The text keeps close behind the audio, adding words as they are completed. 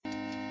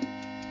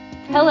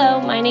Hello,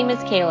 my name is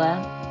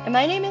Kayla, And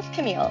my name is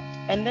Camille,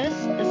 and this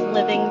is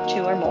Living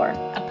Two or More.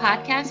 a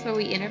podcast where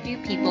we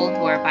interview people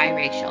who are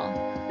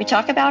biracial. We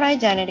talk about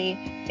identity,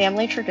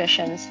 family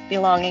traditions,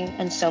 belonging,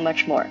 and so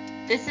much more.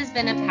 This has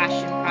been a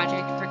passion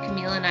project for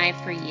Camille and I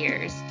for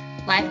years.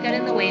 Life got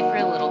in the way for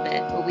a little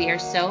bit, but we are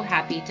so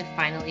happy to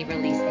finally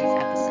release these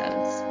episodes.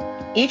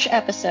 Each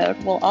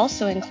episode will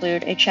also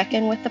include a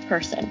check-in with the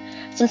person,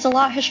 since a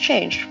lot has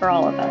changed for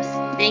all of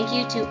us. Thank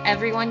you to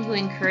everyone who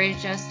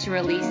encouraged us to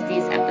release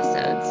these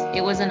episodes.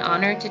 It was an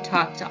honor to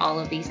talk to all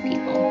of these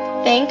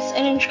people. Thanks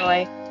and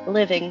enjoy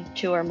Living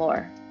Two or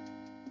More.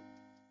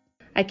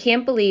 I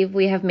can't believe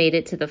we have made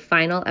it to the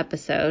final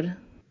episode.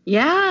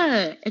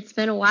 Yeah, it's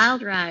been a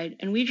wild ride,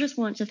 and we just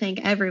want to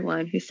thank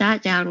everyone who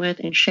sat down with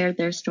and shared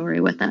their story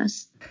with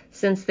us.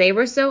 Since they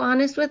were so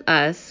honest with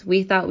us,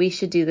 we thought we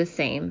should do the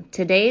same.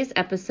 Today's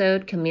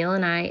episode, Camille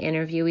and I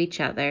interview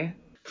each other.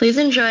 Please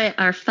enjoy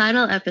our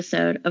final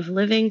episode of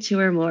Living Two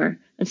or More,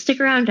 and stick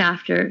around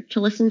after to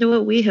listen to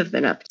what we have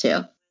been up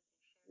to.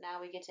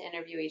 Now we get to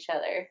interview each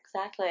other.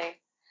 Exactly.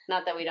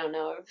 Not that we don't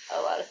know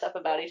a lot of stuff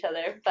about each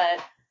other,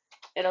 but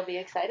it'll be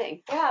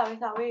exciting. Yeah, we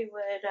thought we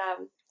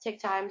would take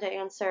time to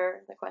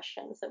answer the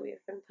questions that we've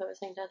been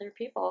posing to other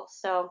people.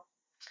 So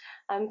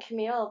I'm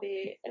Camille, I'll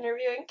be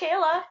interviewing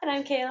Kayla, and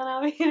I'm Kayla, and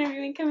I'll be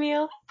interviewing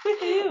Camille.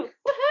 Woohoo!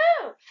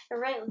 Woohoo! All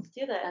right, let's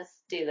do this.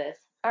 Let's do this.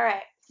 All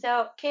right,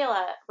 so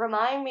Kayla,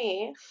 remind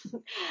me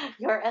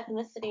your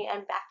ethnicity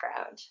and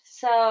background.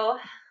 So,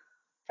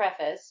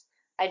 preface,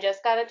 I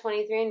just got a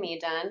 23andMe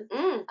done.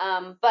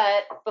 Mm.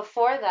 But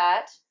before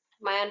that,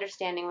 my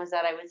understanding was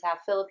that I was half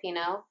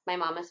Filipino. My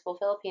mom is full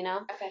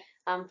Filipino. Okay.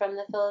 From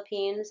the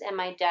Philippines, and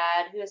my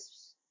dad, who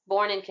was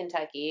born in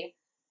Kentucky,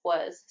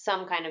 was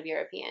some kind of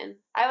European.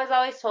 I was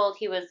always told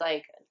he was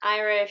like an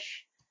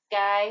Irish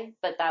guy,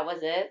 but that was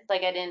it.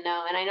 Like, I didn't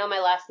know. And I know my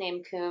last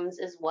name, Coombs,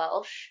 is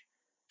Welsh.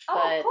 Oh,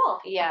 But, cool.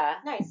 yeah.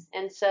 Nice.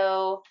 And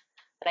so,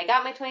 but I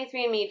got my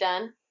 23andMe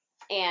done,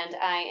 and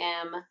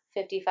I am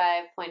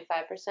 55.5%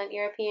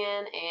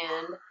 European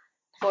and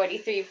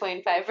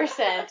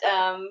 43.5%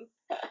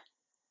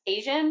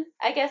 Asian,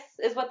 I guess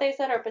is what they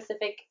said, or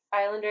Pacific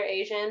Islander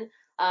Asian.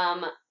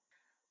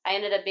 I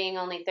ended up being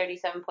only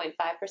 37.5%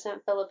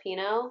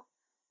 Filipino,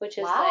 which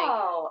is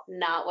Wow. like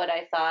not what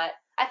I thought.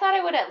 I thought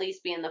I would at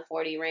least be in the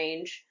 40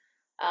 range,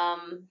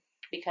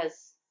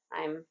 because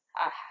I'm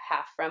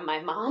half from my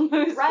mom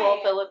who's full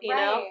Filipino.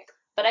 Right.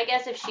 But I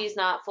guess if she's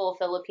not full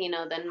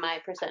Filipino, then my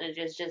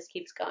percentages just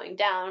keeps going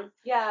down,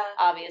 Yeah.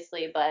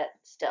 obviously, but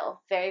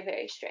still very,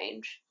 very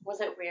strange.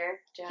 Was it weird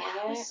doing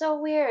Yeah, it it? was so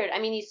weird. I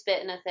mean, you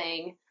spit in a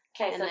thing.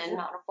 Okay, And so it's then-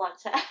 not a blood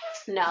test.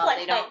 No, Like,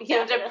 they don't. I You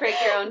have to prick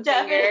your own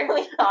finger.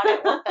 definitely thought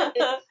it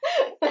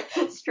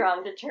was.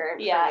 Strong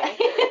deterrent Yeah,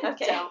 for me.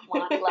 Okay. don't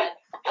want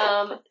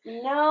blood.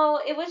 No,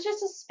 it was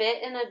just a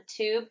spit in a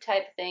tube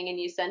type thing, and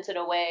you sent it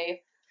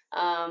away.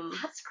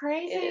 That's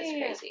crazy. It is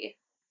crazy.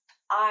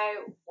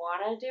 I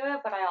want to do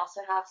it, but I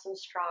also have some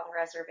strong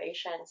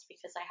reservations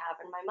because I have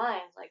in my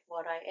mind like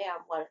what I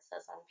am, what it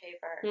says on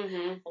paper,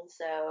 Mm-hmm. and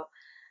so.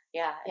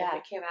 Yeah, Yeah.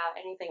 if it came out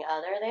anything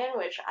other than,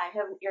 which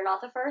you're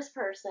not the first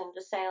person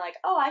to say like,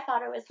 oh, I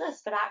thought it was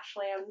this, but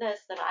actually I'm this,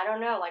 then I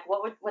don't know, like,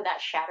 what would that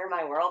shatter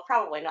my world?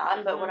 Probably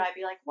not, but would I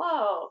be like,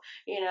 whoa,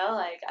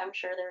 like, I'm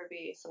sure there would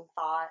be some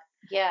thought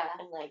Yeah.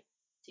 and like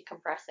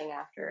decompressing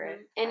after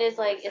it. And is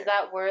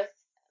that worth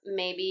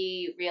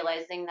maybe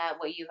realizing that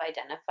what you've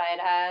identified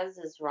as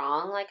is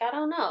wrong? Like, I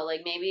don't know.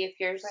 Like, maybe if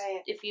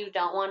if you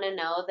don't want to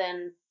know,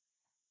 then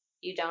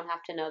you don't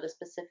have to know the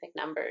specific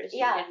numbers.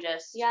 Yeah. You can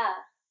just Yeah.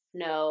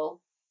 know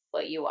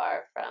what you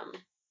are from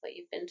what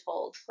you've been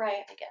told.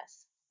 Right. I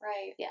guess.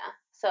 Right. Yeah.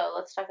 So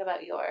let's talk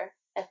about your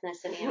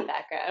ethnicity and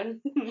background.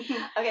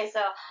 Okay,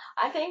 so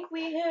I think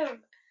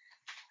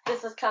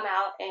this has come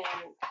out in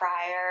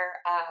prior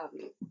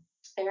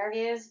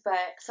interviews, but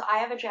so I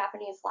have a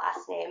Japanese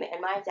last name,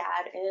 and my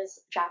dad is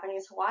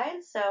Japanese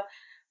Hawaiian, so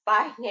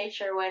by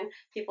nature, when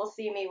people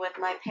see me with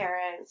my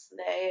parents,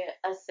 they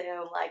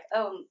assume like,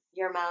 oh,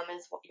 you're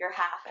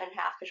half and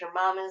half because your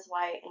mom is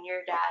white and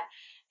your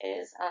dad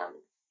is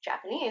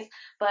Japanese,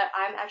 but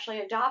I'm actually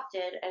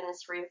adopted and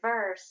it's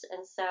reversed,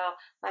 and so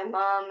my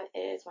mom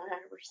is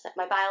 100%,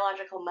 my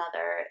biological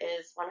mother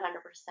is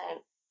 100%,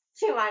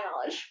 to my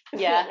knowledge,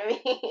 Yeah.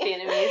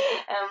 Vietnamese.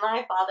 And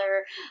my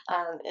father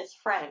is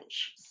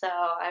French, so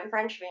I'm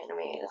French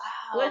Vietnamese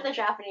with a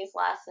Japanese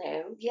last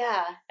name.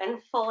 Yeah.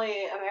 And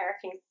fully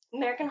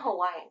American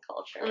Hawaiian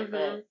culture, Mhm.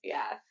 but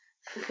yeah.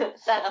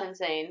 That's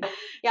insane.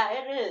 Yeah,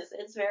 it is.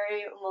 It's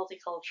very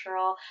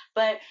multicultural,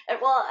 but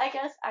well, I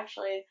guess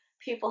actually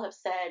people have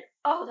said,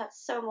 "Oh,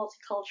 that's so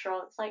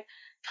multicultural." It's like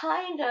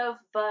kind of,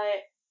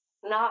 but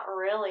not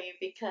really,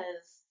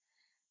 because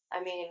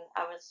I mean,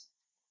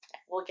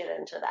 we'll get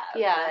into that.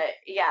 Yeah. But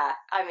yeah,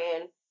 I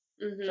mean,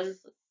 Mhm.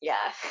 just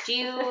yeah. Do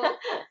you?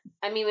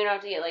 I mean, we don't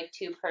have to get like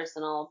too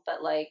personal,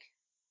 but like,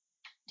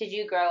 did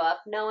you grow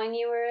up knowing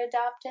you were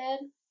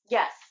adopted?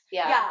 Yes.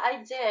 Yeah. Yeah,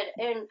 I did.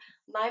 And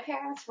my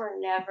parents were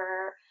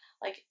never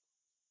like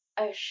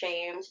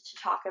ashamed to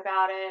talk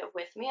about it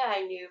with me.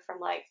 I knew from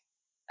like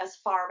as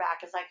far back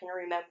as I can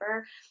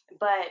remember.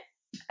 But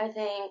I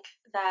think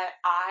that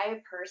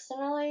I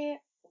personally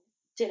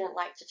didn't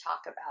like to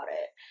talk about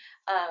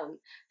it,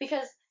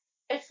 because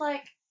it's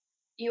like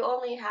you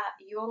only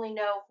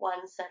know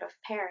one set of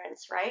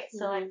parents, right?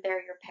 So Mhm. like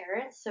they're your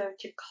parents. So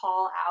to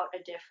call out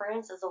a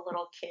difference as a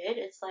little kid,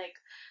 it's like,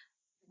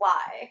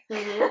 why?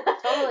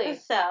 Totally.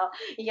 So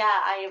yeah,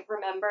 I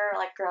remember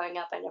like growing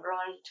up, I never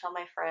wanted to tell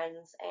my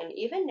friends, and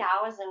even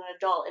now as an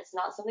adult, it's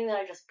not something that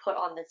I just put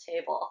on the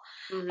table.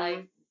 Mhm.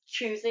 Like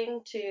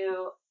choosing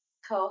to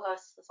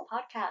co-host this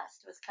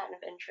podcast was kind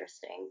of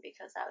interesting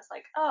because I was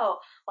like, oh,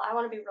 well, I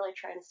want to be really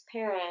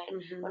transparent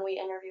Mhm. when we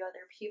interview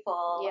other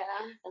people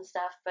Yeah. and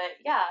stuff. But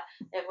yeah,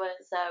 it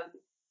was,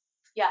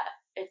 yeah,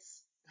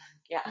 it's,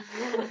 yeah.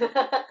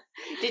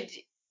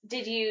 Do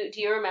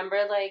you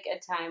remember like a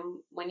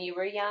time when you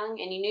were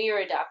young and you knew you were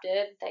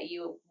adopted that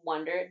you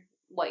wondered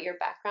what your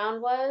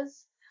background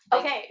was?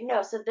 Like, Okay,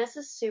 no, so this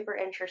is super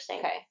interesting.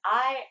 Okay.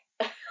 I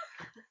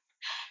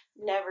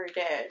never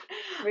did.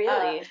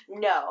 Really?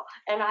 No.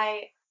 And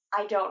I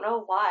don't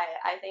know why.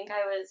 I think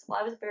I was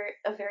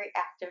a very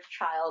active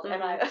child,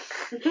 and I was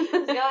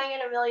going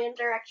in a million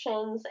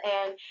directions,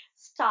 and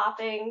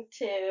stopping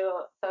to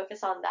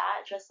focus on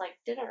that just like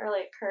didn't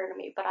really occur to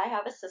me. But I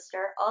have a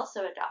sister,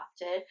 also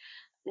adopted,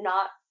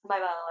 not my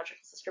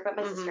biological sister, but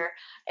my sister,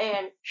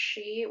 and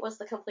she was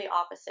the complete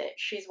opposite.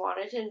 She's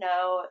wanted to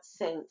know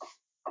since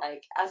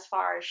like as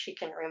far as she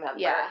can remember.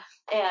 Yeah.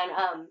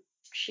 And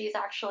she's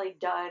actually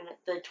done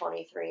the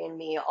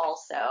 23andMe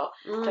also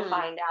to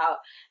find out,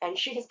 and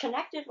she has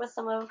connected with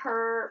some of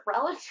her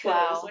relatives,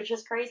 Wow. which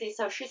is crazy.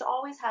 So she's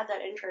always had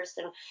that interest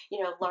and,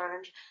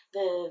 learned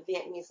the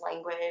Vietnamese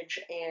language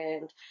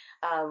and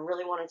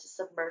really wanted to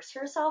submerge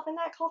herself in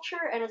that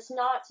culture. And it's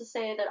not to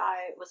say that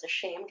I was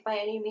ashamed by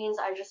any means.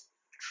 I just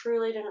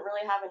truly didn't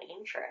really have an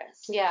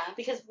interest. Yeah.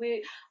 Because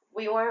we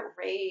weren't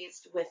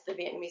raised with the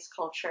Vietnamese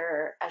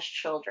culture as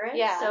children.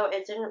 Yeah. So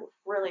it didn't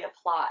really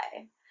apply.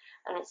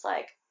 And it's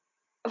like,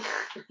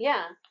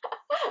 Yeah.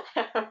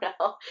 I don't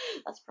know.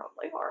 That's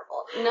probably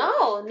horrible.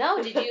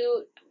 No. Did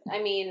you,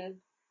 I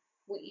mean,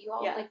 you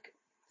all Yeah. like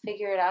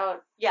figure it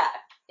out Yeah.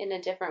 in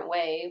a different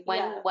way. When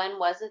Yeah. when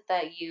was it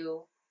that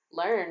you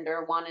learned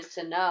or wanted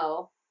to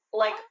know?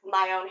 Like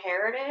my own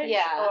heritage?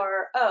 Yeah.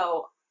 Or,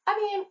 I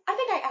mean, I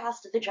think I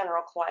asked the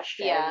general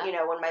question, Yeah.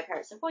 when my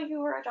parents said, well, you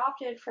were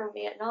adopted from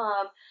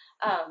Vietnam.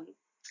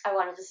 I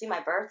wanted to see my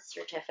birth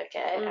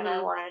certificate, and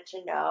I wanted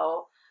to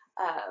know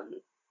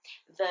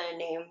the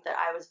name that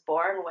I was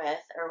born with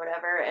or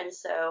whatever. And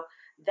so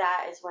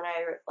that is when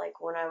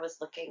I was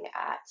looking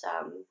at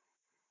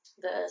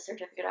the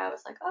certificate, I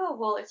was like, oh,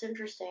 well, it's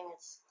interesting.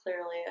 It's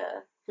clearly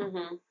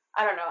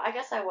I don't know. I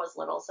guess I was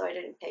little, so I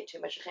didn't pay too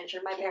much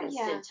attention. My parents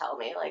did tell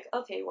me, like,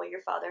 okay, well,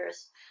 your father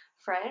is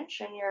French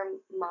and your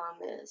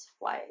mom is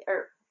white,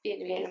 or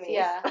Vietnamese.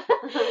 Yeah.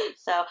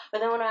 So, but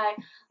then when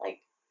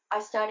I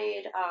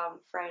studied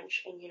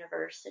French in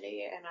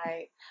university, and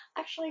I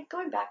actually,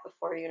 going back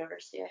before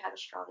university, I had a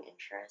strong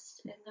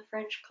interest in the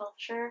French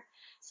culture.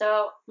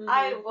 So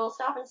I will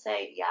stop and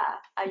say, yeah,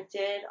 I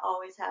did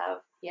always have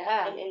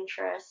an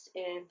interest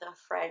in the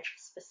French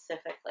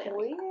specifically.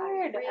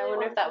 Weird. Like, I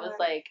wonder if that was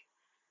like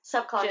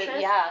subconscious.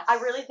 Yes. I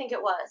really think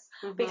it was,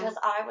 because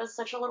I was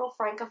such a little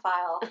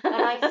Francophile, and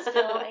I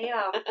still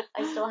am.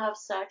 I still have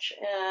such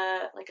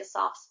a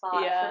soft spot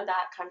for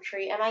that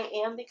country, and I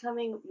am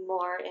becoming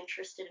more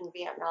interested in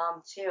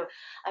Vietnam too.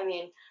 I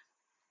mean,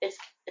 it's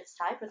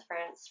tied with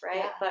France, right?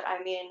 Yeah. But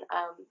I mean,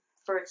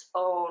 for its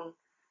own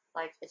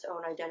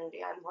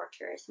identity, I'm more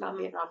curious about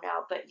Vietnam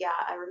now. But yeah,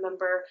 I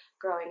remember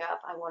growing up,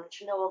 I wanted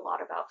to know a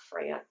lot about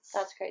France.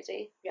 That's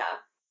crazy.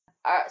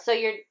 Yeah. So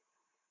your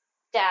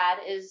dad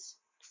is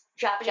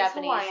Japanese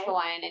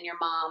Hawaiian, and your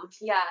mom.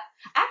 Yeah.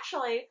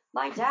 Actually,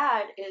 my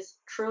dad is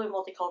truly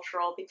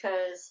multicultural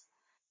because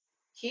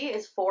he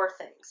is four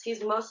things.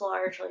 He's most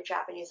largely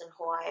Japanese and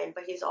Hawaiian,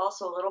 but he's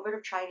also a little bit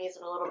of Chinese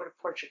and a little bit of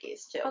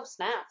Portuguese too. Oh,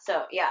 snap.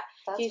 So yeah,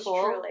 That's he's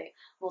cool. truly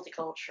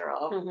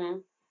multicultural.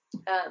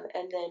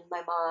 And then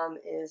my mom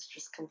is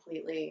just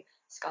completely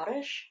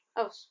Scottish.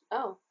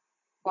 Oh.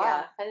 Wow.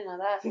 Yeah. I didn't know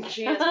that.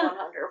 She is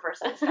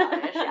 100%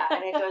 Scottish, yeah.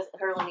 And it goes,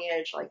 her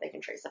lineage, like, they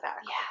can trace it back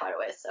quite a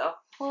way, so.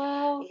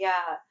 Wow. Yeah.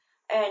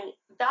 And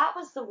that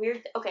was the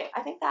weird okay,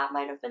 I think that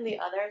might have been the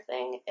other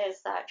thing,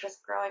 is that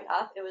just growing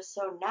up, it was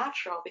so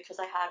natural because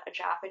I had a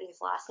Japanese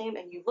last name,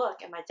 and you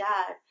look, and my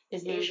dad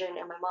is Asian,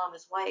 and my mom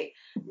is white.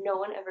 No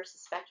one ever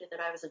suspected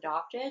that I was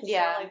adopted.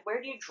 Yeah. So, like, where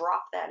do you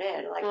drop that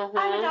in? Like,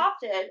 I'm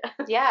adopted.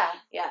 Yeah.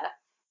 Yeah.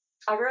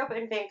 I grew up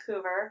in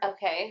Vancouver.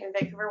 Okay. In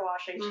Vancouver,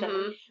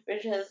 Washington,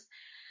 which is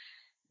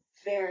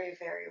very,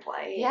 very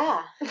white.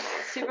 Yeah.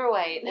 Super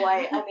white.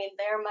 White. I mean,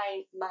 they're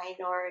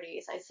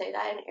minorities. I say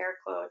that in air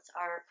quotes,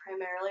 are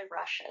primarily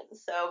Russian,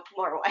 so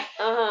more white.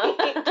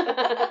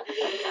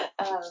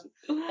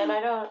 And I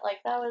don't,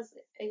 that was,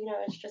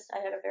 it's just,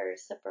 I had a very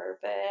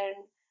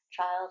suburban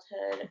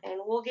childhood, and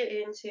we'll get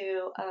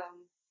into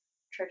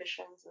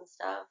traditions and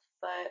stuff,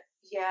 but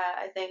yeah,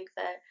 I think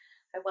that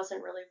I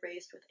wasn't really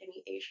raised with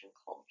any Asian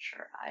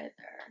culture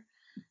either.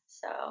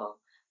 So,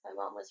 my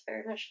mom was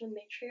very much the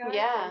matriarch.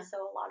 Yeah. And so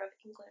a lot of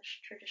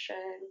English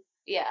tradition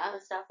Yeah.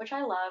 and stuff, which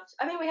I loved.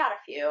 I mean, we had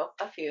a few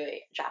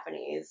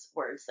Japanese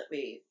words that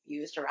we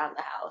used around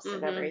the house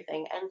and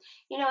everything. And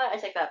you know what? I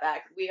take that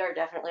back. We are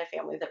definitely a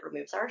family that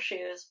removes our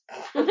shoes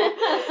before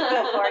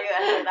you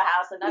enter the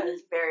house, and that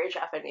is very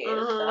Japanese.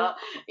 So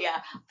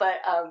yeah,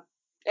 but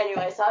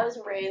anyway, so I was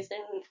raised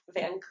in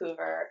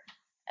Vancouver,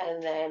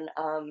 and then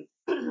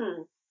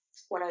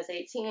when I was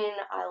 18,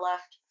 I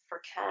left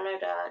for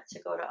Canada to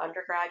go to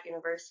undergrad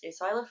university.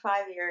 So I lived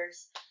 5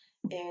 years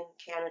in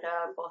Canada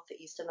on both the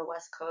east and the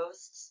west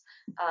coasts,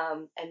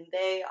 and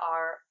they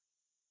are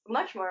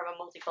much more of a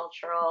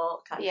multicultural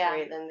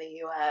country than the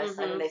U.S.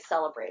 I mean, they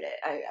celebrate it.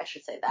 I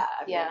should say that.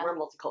 I mean, we're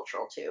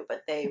multicultural too,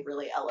 but they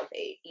really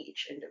elevate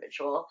each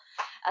individual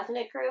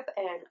ethnic group.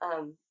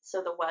 And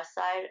so the west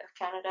side of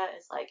Canada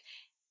is like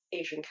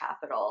Asian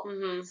capital.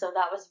 So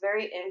that was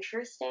very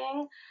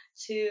interesting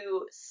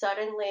to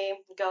suddenly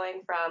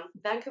going from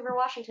Vancouver,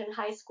 Washington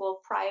high school,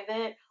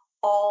 private,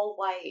 all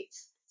white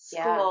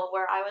school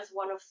where I was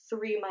one of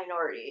 3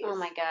 minorities. Oh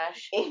my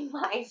gosh. In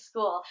my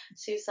school,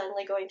 to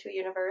suddenly going to a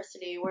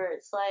university where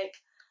it's like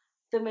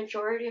the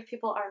majority of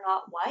people are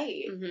not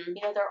white. You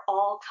know, they're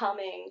all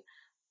coming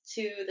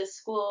to this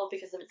school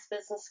because of its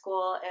business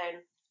school,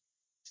 and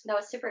that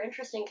was super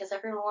interesting because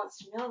everyone wants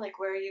to know, like,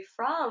 where are you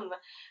from?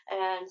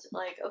 And,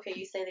 like, okay,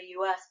 you say the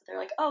U.S., but they're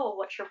like, oh,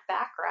 what's your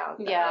background,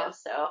 though? Yeah.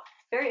 So,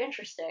 very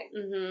interesting.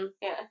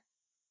 Yeah.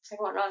 And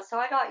whatnot. So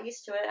I got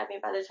used to it. I mean,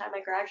 by the time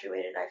I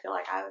graduated, I feel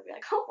like I would be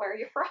like, oh, where are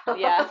you from?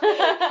 Yeah.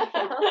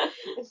 You know?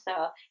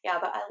 So, yeah,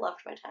 but I loved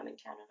my time in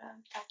Canada.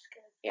 That's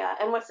good. Yeah,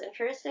 and what's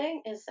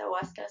interesting is the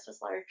West Coast was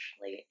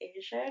largely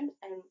Asian,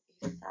 and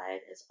East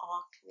Side is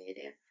all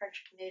Canadian,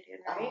 French Canadian,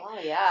 right? Oh,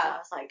 yeah. So I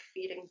was like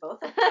feeding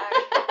both of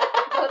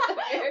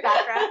your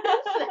backgrounds.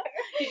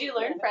 Did you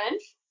learn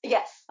French?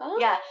 Yes. Oh.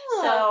 Yeah.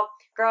 So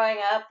growing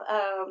up,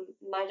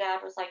 my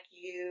dad was like,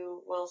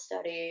 you will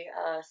study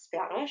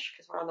Spanish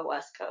because we're on the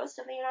West Coast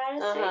of the United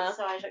States.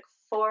 So I took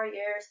 5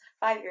 years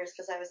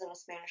because I was in a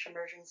Spanish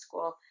immersion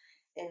school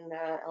in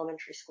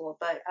elementary school.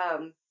 But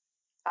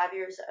 5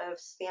 years of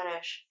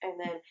Spanish, and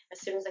then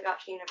as soon as I got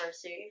to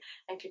university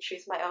and could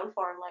choose my own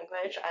foreign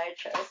language, I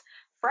chose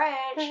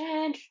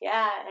French.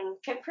 Yeah, and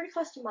came pretty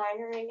close to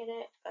minoring in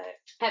it. But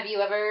have you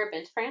ever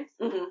been to France?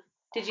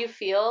 Did you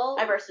feel?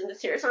 I burst into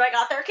tears when I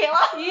got there,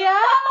 Kayla.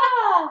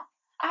 Yeah.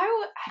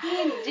 I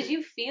mean, did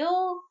you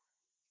feel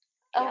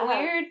a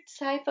weird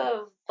type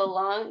of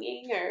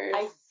belonging, or?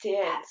 I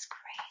did. That's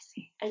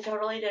crazy. I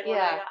totally did. When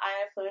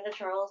I flew into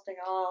Charles de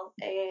Gaulle,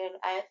 and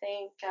I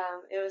think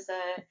it was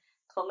a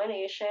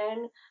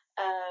culmination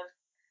of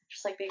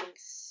just like being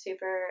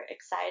super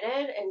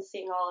excited and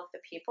seeing all of the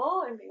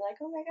people and being like,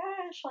 oh my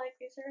gosh, like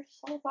these are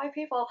some of my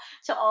people,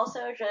 to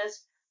also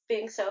just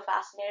being so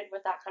fascinated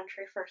with that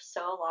country for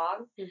so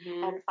long,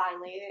 and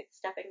finally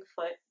stepping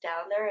foot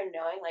down there and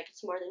knowing like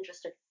it's more than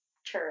just a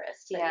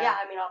tourist. And yeah,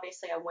 I mean,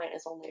 obviously I went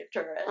as only a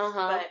tourist,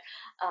 but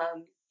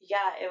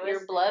yeah, it was,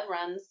 your blood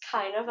runs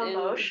kind of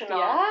emotional.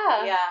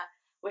 Yeah,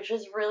 which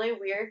is really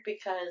weird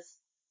because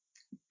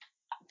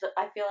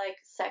I feel like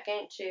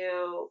second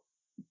to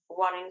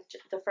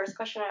the first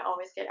question I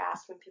always get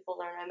asked when people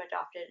learn I'm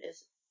adopted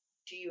is,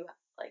 do you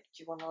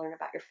want to learn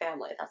about your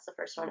family? That's the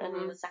first one. And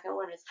then the second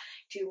one is,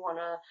 do you want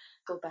to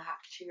go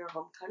back to your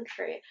home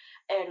country?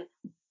 And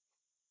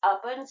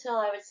up until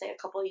I would say a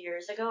couple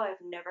years ago,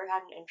 I've never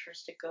had an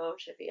interest to go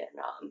to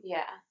Vietnam.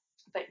 Yeah.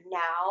 But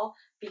now,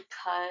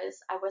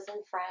 because I was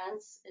in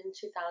France in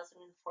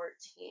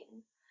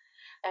 2014,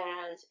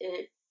 and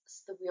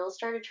the wheels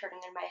started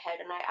turning in my head,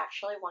 and I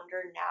actually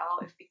wonder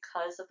now if,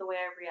 because of the way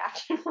I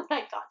reacted when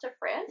I got to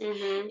France,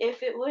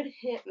 if it would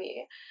hit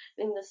me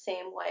in the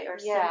same way or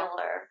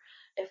similar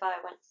if I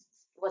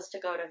was to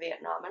go to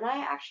Vietnam. And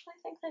I actually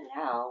think that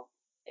now,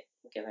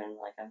 given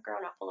like I've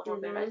grown up a little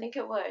bit, I think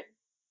it would.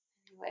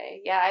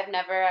 Anyway, yeah, I've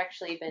never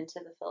actually been to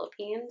the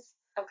Philippines.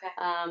 Okay.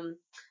 My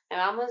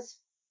mom was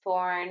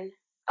born.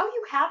 Oh,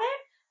 you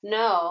haven't?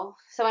 No.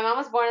 So my mom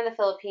was born in the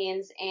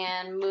Philippines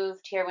and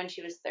moved here when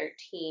she was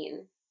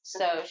 13.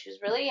 So she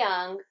was really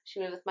young. She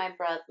moved with my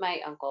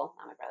uncle,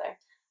 not my brother,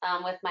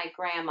 with my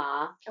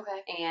grandma.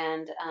 Okay.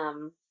 And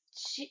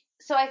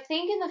so I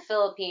think in the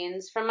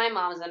Philippines, from my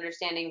mom's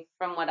understanding,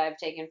 from what I've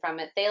taken from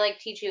it, they like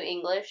teach you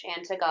English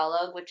and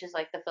Tagalog, which is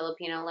like the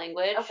Filipino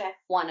language. Okay.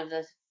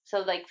 So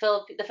like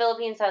the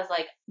Philippines has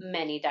like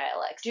many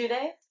dialects. Do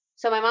they?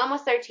 So my mom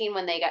was 13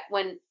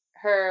 when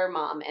her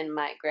mom and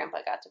my grandpa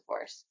got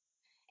divorced.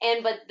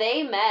 But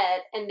they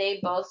met and they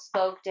both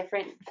spoke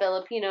different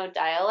Filipino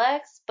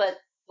dialects, but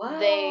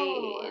they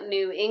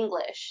knew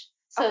English.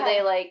 So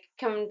they like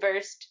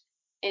conversed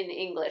in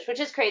English, which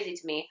is crazy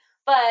to me.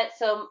 But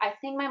so I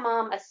think my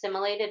mom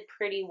assimilated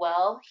pretty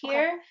well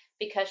here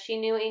because she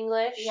knew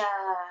English.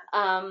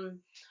 Yeah.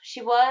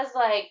 She was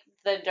like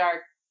the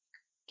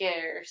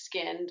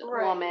darker-skinned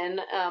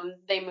woman.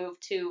 They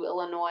moved to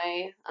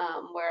Illinois,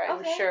 where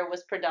I'm sure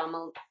was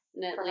predominantly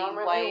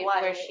white,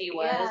 where she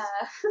was.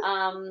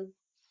 Yeah.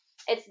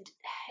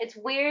 It's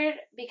weird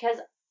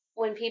because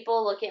when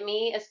people look at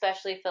me,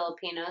 especially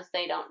Filipinos,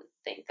 they don't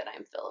think that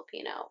I'm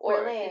Filipino,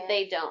 or Really?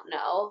 they don't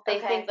know. They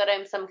Okay. think that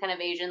I'm some kind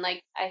of Asian.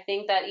 Like, I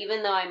think that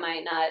even though I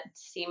might not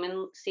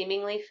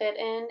seemingly fit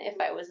in if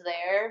I was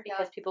there,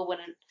 because people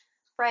wouldn't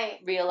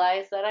Right.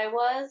 realize that I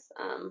was,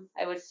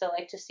 I would still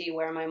like to see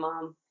where my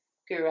mom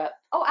grew up.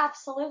 Oh,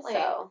 absolutely.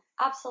 So,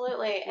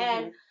 Absolutely.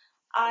 And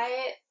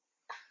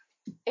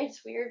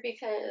it's weird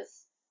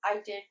because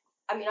I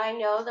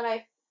know that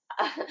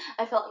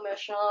I felt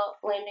emotional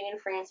landing in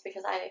France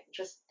because I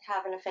just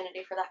have an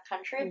affinity for that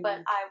country,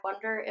 but I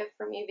wonder if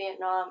for me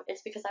Vietnam,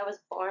 it's because I was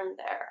born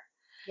there.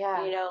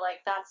 yeah. You know, like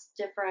that's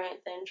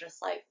different than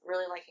just like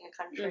really liking a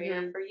country.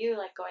 Or for you,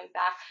 like going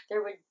back,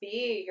 there would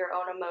be your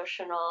own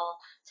emotional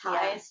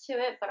ties to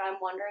it, but I'm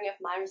wondering if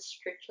mine was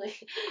strictly,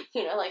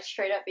 like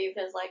straight up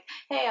because like,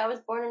 hey, I was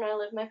born and I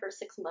lived my first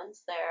 6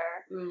 months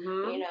there.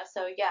 You know,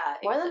 so yeah.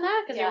 More than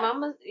that, because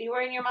you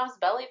were in your mom's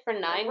belly for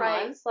 9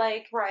 months.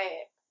 Like,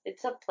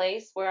 it's a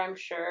place where I'm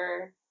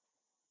sure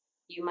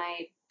you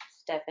might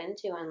step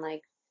into and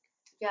like,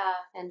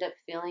 end up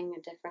feeling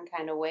a different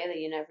kind of way that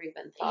you never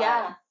even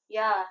thought.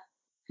 Yeah.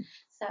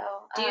 So,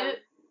 do you?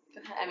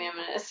 I mean, I'm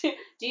gonna assume,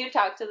 do you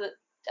talk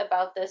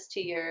about this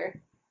to your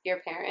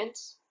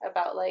parents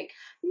about like?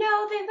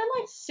 No, they've been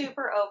like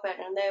super open,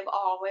 and they've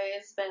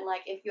always been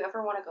like, if you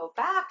ever want to go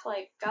back,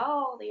 like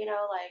go.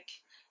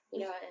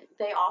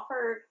 They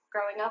offered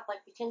growing up, like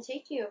we can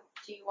take you.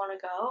 Do you want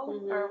to go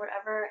or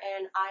whatever?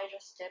 And I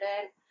just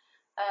didn't.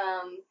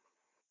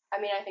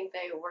 I think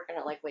they were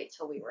gonna like wait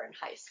till we were in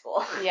high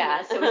school,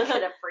 so we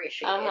could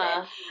appreciate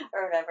it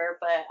or whatever.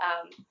 But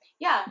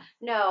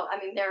no,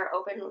 they're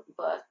open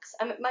books.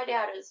 My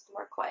dad is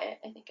more quiet.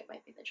 I think it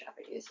might be the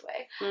Japanese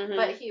way,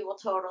 but he will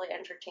totally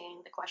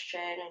entertain the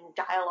question and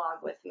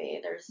dialogue with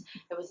me.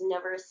 It was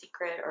never a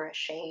secret or a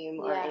shame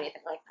or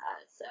anything like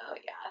that. So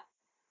yeah.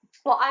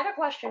 Well, I have a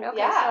question.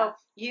 Okay, so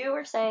you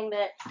were saying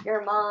that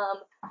your mom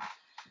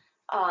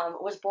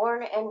was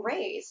born and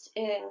raised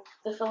in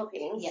the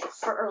Philippines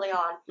for early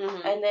on.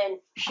 And then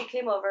she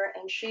came over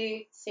and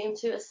she seemed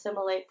to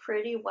assimilate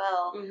pretty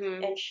well.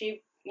 And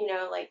she,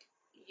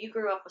 you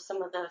grew up with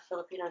some of the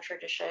Filipino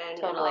tradition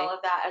and all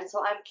of that. And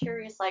so I'm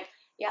curious, like,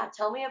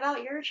 tell me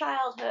about your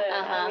childhood.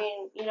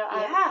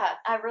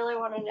 I really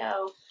want to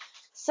know.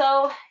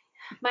 So,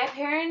 my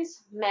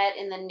parents met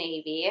in the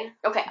Navy.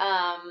 Okay.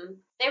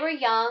 They were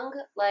young.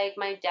 Like,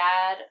 my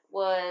dad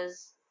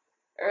was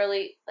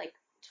early, like,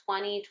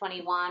 20,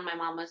 21. My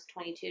mom was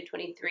 22,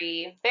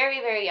 23. Very,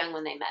 very young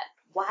when they met.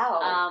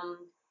 Wow.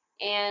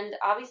 And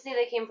obviously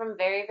they came from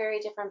very, very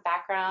different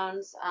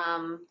backgrounds.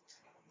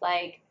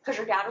 Because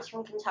your dad was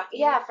from Kentucky?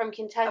 Yeah, from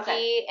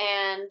Kentucky.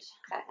 And,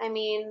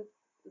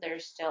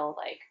 there's still,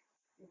 like,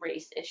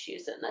 race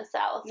issues in the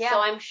South. Yeah. So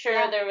I'm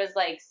sure there was,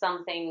 like,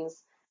 some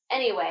things.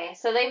 Anyway,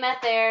 so they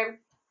met there.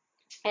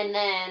 And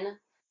then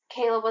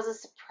Caleb was a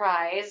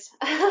surprise.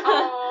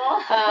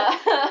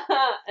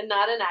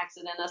 Not an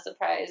accident, a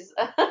surprise.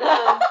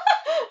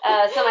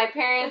 So my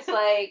parents,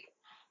 like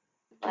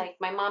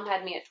my mom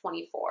had me at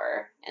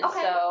 24. And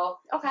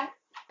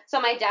so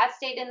my dad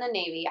stayed in the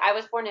Navy. I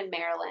was born in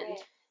Maryland.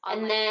 Right.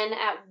 And then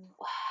I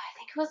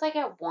think it was like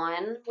at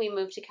 1, we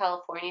moved to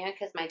California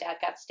because my dad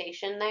got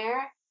stationed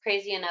there.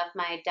 Crazy enough,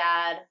 my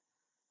dad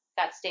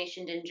got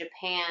stationed in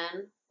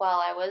Japan while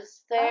I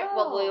was there.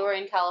 While we were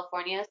in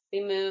California.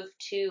 We moved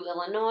to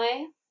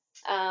Illinois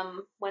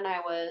when I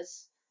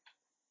was,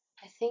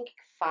 I think,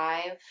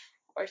 5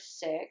 or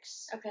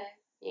 6. Okay.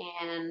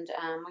 And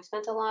we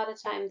spent a lot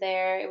of time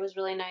there. It was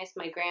really nice.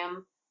 My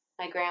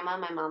grandma,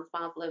 my mom's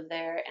mom lived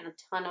there, and a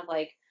ton of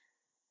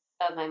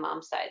of my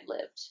mom's side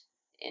lived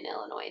in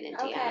Illinois and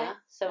Indiana. Okay.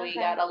 So we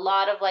got a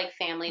lot of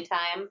family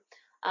time.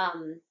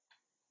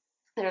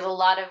 There's a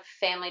lot of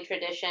family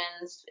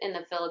traditions in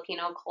the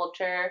Filipino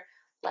culture,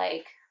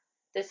 like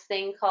this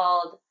thing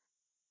called,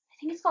 I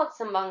think it's called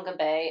Sambanga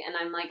Bay, and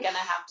I'm gonna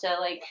have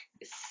to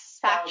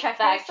fact check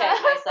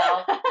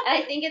myself. And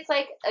I think it's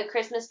like a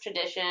Christmas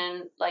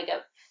tradition, like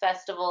a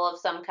festival of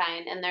some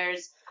kind. And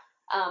there's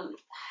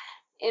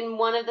in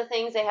one of the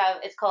things they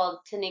have, it's called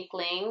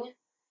Tinikling,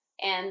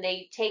 and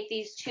they take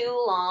these 2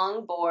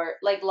 long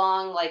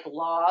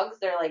logs.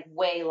 They're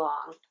way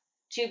long.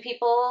 2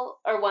 people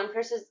or 1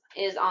 person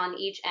is on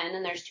each end,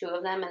 and there's 2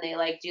 of them, and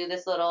they do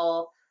this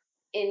little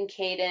in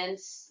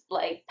cadence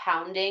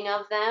pounding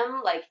of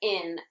them,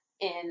 in,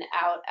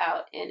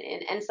 out, in,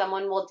 and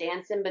someone will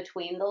dance in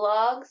between the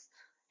logs,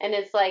 and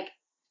it's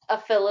a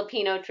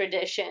Filipino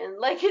tradition.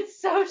 It's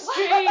so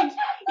strange.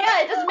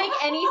 Yeah, it doesn't make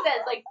any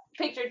sense.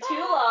 Picture 2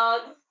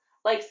 logs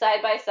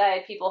side by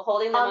side, people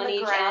holding them on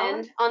each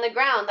end on the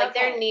ground,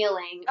 they're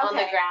kneeling on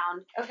the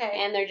ground. Okay.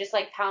 And they're just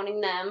pounding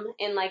them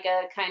in a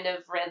kind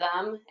of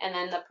rhythm, and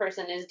then the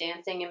person is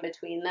dancing in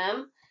between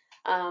them.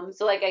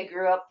 So I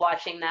grew up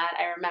watching that,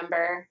 I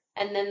remember.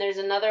 And then there's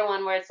another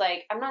one where it's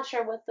I'm not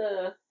sure what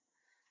the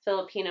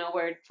Filipino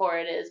word for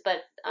it is,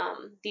 but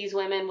these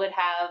women would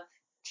have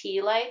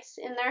tea lights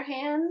in their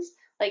hands,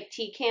 like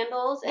tea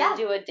candles and Yeah,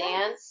 do a yeah.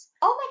 dance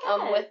Oh my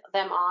god. with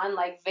them on,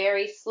 like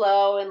very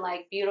slow and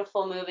like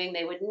beautiful moving.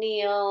 They would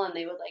kneel and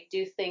they would like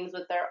do things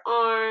with their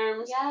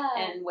arms Yeah.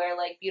 and wear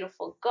like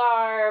beautiful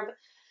garb.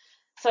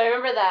 So I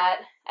remember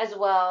that as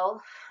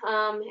well.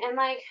 And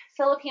like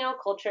Filipino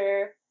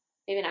culture,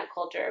 maybe not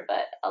culture,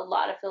 but a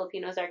lot of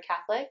Filipinos are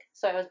Catholic.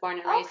 So I was born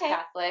and raised Okay.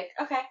 Catholic.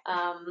 Okay.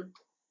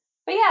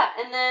 But yeah,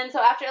 and then so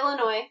after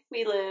Illinois,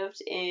 we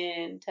lived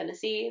in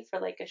Tennessee for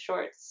like a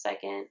short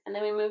second, and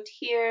then we moved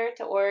here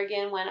to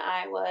Oregon when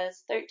I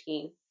was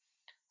 13.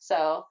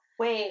 So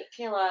Wait,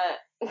 Kayla,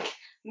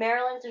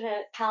 Maryland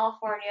to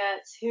California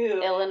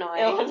to Illinois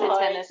to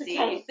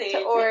Tennessee to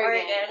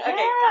Oregon. Okay,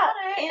 got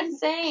it.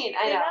 Insane.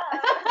 I know.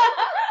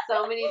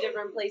 So many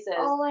different places.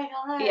 Oh my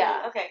god.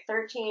 Yeah. Okay,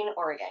 13,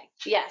 Oregon.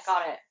 Yes.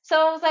 Got it. So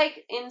I was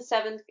like in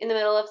the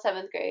middle of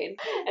seventh grade,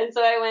 and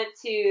so I went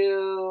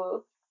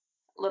to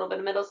a little bit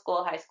of middle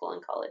school, high school,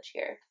 and college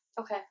here.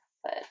 Okay.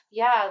 But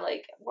yeah,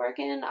 like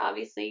Oregon,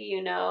 obviously,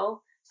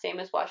 same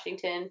as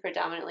Washington,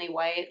 predominantly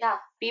white. Yeah.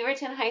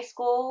 Beaverton High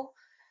School.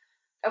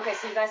 Okay,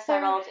 so you guys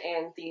settled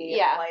in the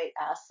white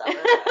ass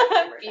suburb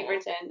of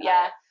Beaverton,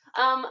 yeah.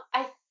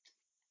 I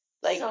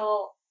like.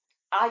 So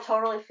I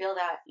totally feel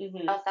that.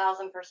 Mm-hmm.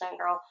 1,000%,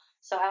 girl.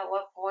 So at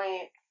what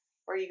point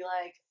were you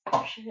like,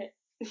 oh shit?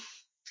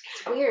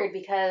 It's weird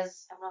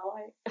because I'm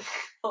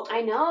not white.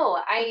 I know.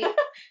 I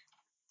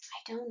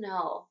don't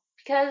know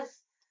because.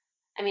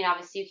 I mean,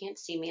 obviously you can't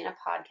see me in a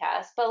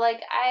podcast, but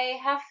like I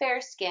have fair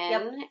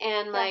skin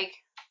and like,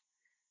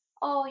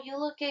 oh, you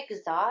look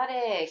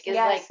exotic is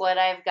like what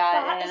I've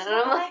gotten. That's and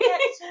I'm what like, I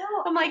get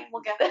too. I'm like,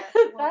 we'll get there.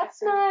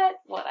 that's not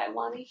what I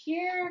want to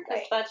hear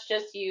because Right. that's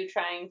just you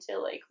trying to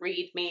like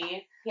read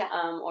me,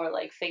 or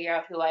like figure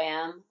out who I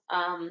am.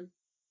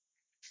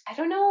 I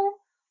don't know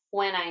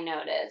when I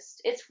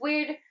noticed. It's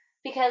weird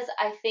because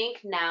I think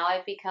now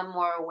I've become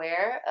more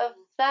aware of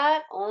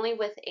that only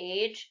with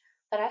age.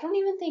 But I don't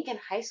even think in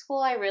high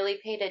school I really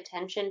paid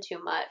attention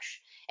too much.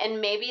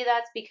 And maybe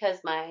that's because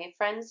my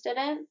friends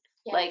didn't.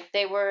 Yeah. Like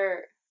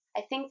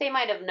I think they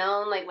might have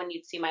known like when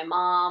you'd see my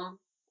mom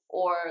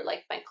or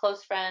like my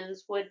close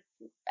friends would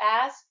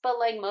ask, but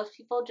like most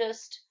people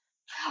just.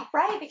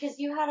 Right, because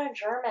you had a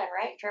German,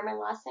 right? German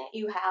last name?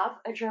 You have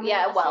a German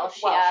last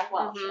Welsh, name? yeah.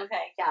 Welsh. Mm-hmm.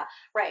 Okay, yeah.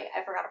 Right,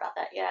 I forgot about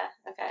that. Yeah,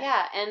 okay.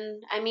 Yeah,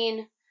 and I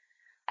mean,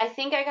 I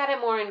think I got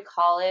it more in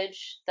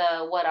college,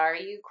 the what are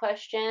you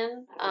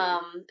question.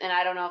 And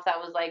I don't know if that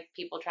was like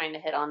people trying to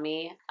hit on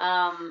me.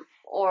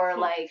 Or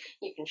like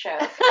you can show.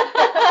 like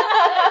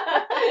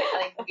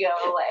go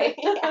away.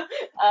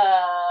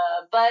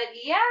 But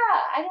yeah,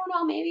 I don't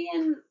know, maybe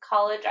in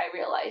college I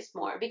realized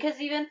more because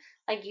even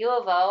like U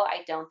of O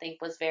I don't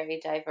think was very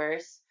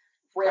diverse.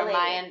 Really? From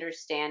my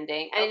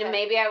understanding. I mean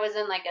maybe I was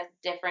in like a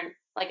different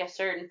like a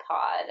certain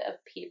pod of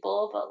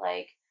people, but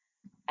like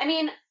I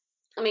mean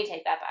let me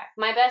take that back.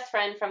 My best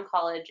friend from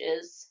college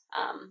is,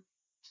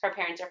 her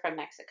parents are from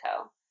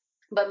Mexico,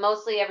 but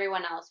mostly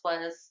everyone else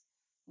was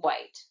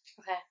white.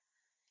 Okay.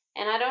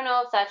 And I don't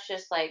know if that's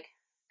just like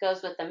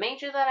goes with the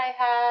major that I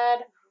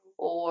had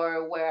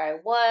or where I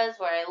was,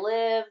 where I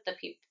lived, the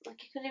people,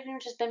 like it could have even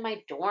just been my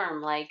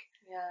dorm. Like,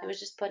 I was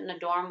just put in a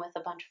dorm with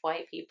a bunch of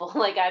white people.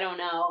 Like, I don't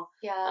know.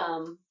 Yeah.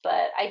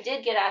 But I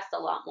did get asked a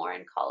lot more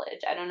in college.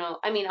 I don't know.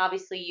 I mean,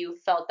 obviously you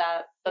felt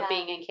that, but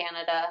being in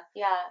Canada,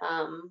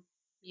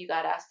 you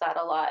got asked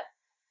that a lot.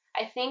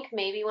 I think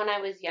maybe when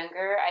I was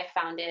younger, I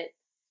found it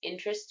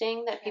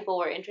interesting that people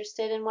were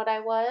interested in what I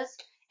was,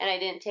 and I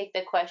didn't take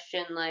the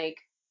question like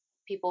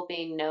people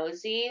being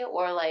nosy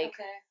or like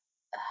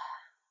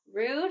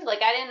rude.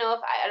 Like I didn't know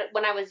if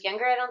when I was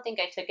younger, I don't think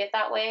I took it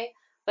that way.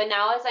 But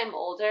now as I'm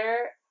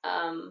older,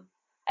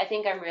 I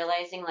think I'm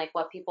realizing like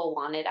what people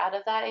wanted out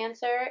of that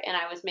answer, and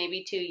I was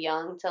maybe too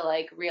young to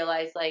like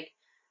realize like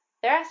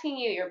they're asking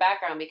you your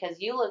background because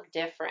you look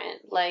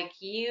different. Like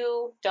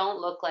you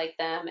don't look like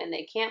them and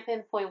they can't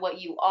pinpoint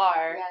what you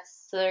are.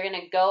 Yes. So they're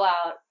going to go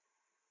out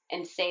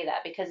and say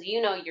that because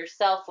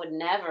yourself would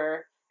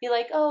never be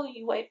like, "Oh,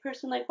 you white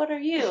person, like what are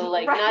you?"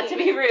 Like not to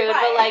be rude,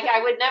 but like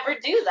I would never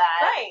do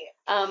that.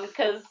 Right.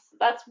 Cuz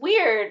that's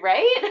weird,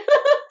 right?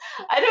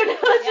 I don't know,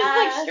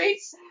 it's just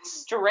like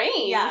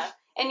strange. Yeah.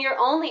 And you're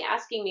only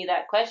asking me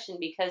that question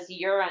because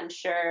you're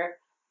unsure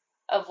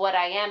of what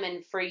I am,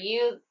 and for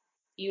you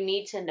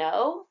need to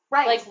know.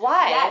 Right. Like,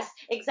 why? Yes,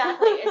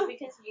 exactly. It's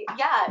because,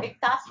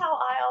 that's how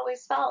I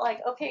always felt. Like,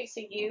 okay,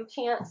 so you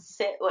can't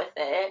sit with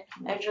it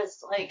and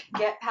just, like,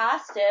 get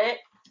past it.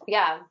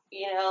 Yeah.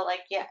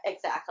 Like, yeah,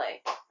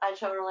 exactly. I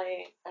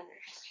totally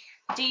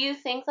understand. Do you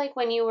think, like,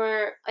 when you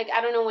were, like,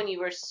 I don't know when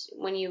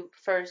you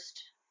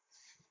first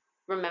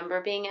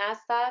remember being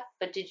asked that,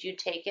 but did you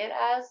take it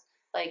as,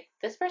 like,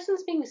 this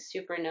person's being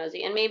super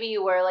nosy? And maybe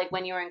you were, like,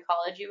 when you were in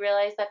college, you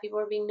realized that people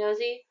were being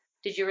nosy?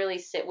 Did you really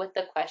sit with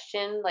the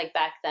question, like,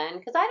 back then?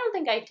 Because I don't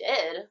think I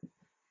did.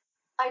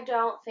 I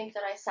don't think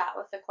that I sat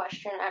with the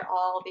question at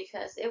all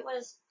because it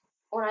was,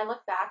 when I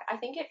look back, I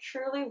think it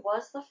truly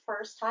was the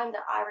first time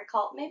that I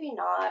recall, maybe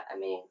not, I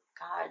mean,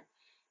 God,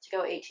 to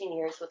go 18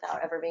 years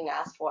without ever being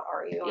asked, what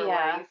are you or where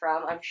Yeah. are you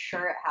from? I'm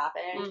sure it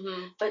happened.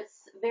 Mm-hmm. But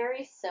it's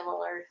very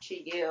similar to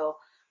you.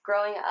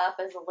 Growing up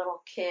as a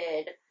little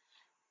kid,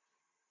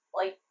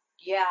 like,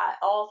 yeah,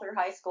 all through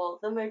high school,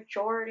 the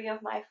majority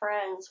of my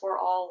friends were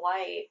all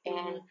white,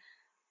 and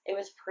it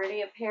was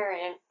pretty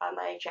apparent by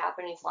my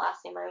Japanese last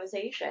name I was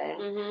Asian.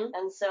 Mm-hmm.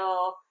 And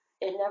so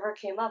it never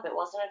came up. It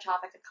wasn't a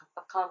topic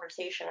of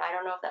conversation. I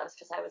don't know if that was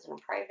because I was in a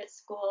private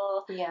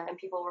school Yeah. and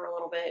people were a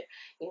little bit,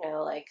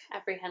 like,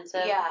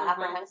 Apprehensive. yeah, Mm-hmm.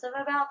 apprehensive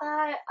about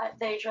that.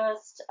 They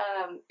just,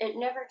 it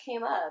never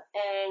came up.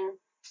 And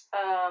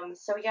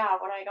so, yeah,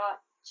 when I got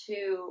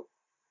to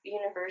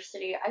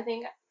university, I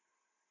think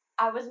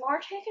I was more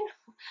taken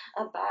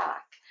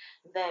aback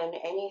than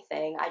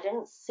anything. I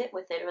didn't sit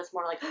with it. It was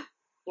more like,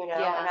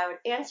 Yeah. and I would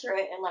answer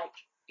it and, like,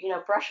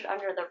 brush it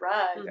under the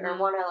rug or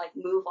want to, like,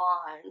 move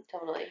on.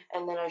 Totally.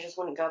 And then I just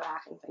wouldn't go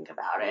back and think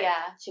about it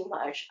Yeah. too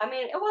much. I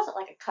mean, it wasn't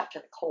like a cut to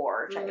the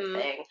core type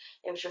thing.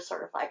 It was just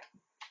sort of like,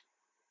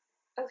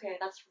 okay,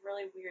 that's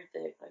really weird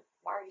that, like,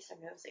 why are you so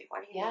nosy?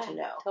 Why do you need to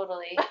know?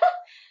 Totally.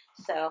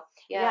 So,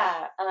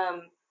 yeah.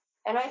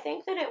 And I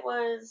think that it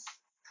was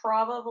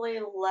probably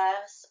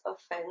less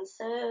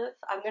offensive.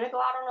 I'm going to go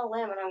out on a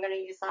limb and I'm going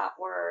to use that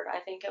word. I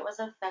think it was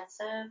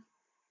offensive.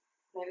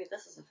 Maybe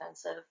this is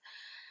offensive.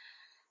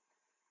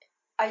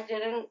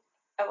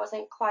 I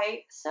wasn't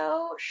quite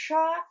so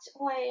shocked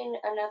when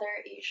another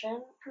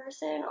Asian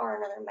person or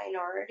another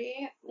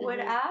minority would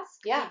ask.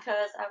 Yeah.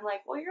 Because I'm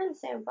like, well, you're in the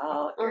same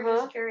boat. You're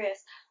just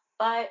curious.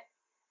 But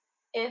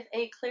if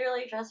a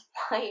clearly just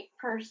white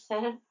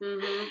person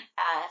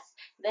asked,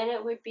 then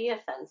it would be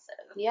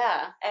offensive.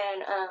 Yeah.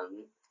 And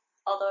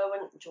although I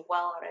wouldn't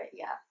dwell on it,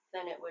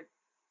 then it would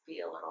be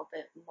a little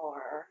bit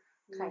more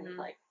kind of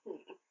like,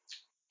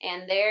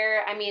 And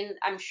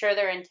I'm sure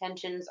their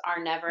intentions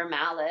are never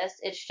malice.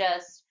 It's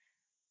just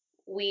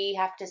we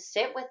have to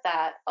sit with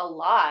that a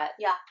lot.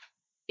 Yeah.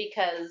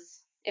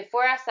 Because if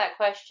we're asked that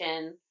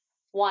question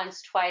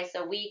once, twice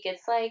a week,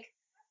 it's like,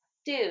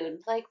 dude,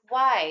 like,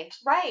 why?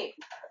 Right.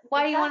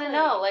 Why do you want to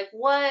know? Like,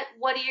 what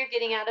are you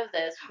getting out of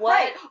this?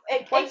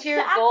 What's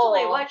your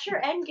goal? What's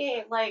your end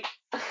game? Like,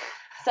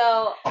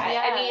 so,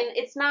 I mean,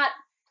 it's not,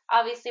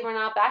 obviously we're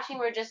not bashing,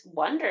 we're just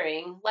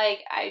wondering. Like,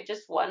 I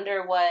just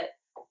wonder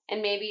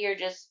and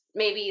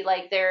maybe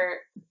like they're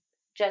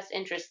just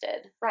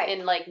interested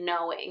in, like,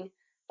 knowing.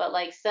 But,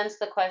 like, since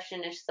the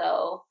question is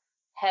so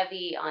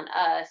heavy on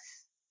us,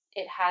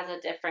 it has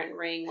a different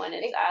ring when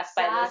it's asked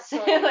by this,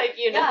 like,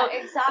 Yeah,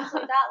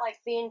 exactly that. Like,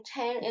 the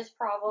intent is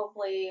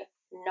probably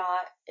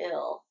not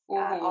ill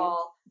at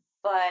all,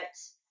 but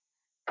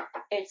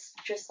it's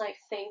just like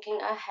thinking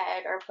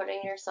ahead or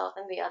putting yourself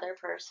in the other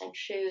person's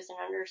shoes and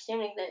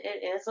understanding that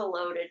it is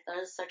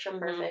that is such a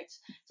perfect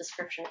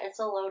description. It's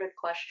a loaded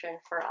question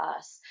for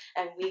us,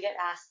 and we get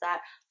asked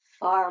that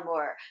far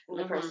more than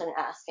the person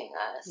asking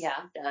us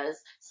does.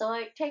 So,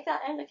 like, take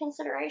that into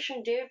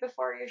consideration, dude,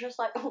 before you're just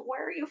like,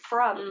 where are you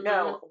from?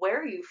 No,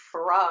 where are you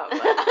from?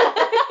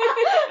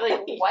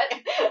 Like, what?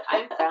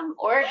 I'm from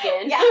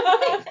Oregon. Yeah.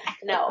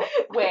 No,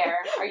 where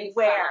are you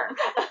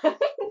from?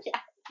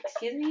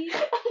 Excuse me?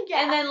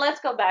 Yeah. And then let's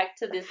go back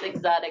to this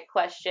exotic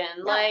question.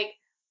 Yeah. Like,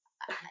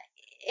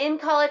 in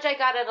college, I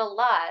got it a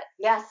lot.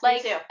 Yes,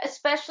 like, me too.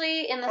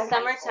 Especially in the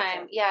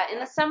summertime. Yeah, in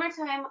the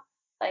summertime,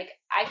 like,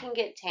 I can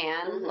get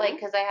tan, like,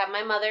 because I have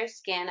my mother's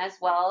skin as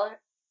well,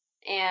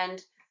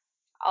 and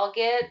I'll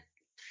get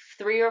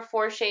 3 or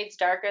 4 shades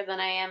darker than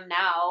I am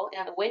now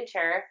in the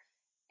winter,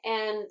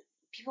 and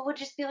people would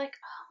just be like,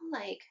 oh,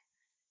 like,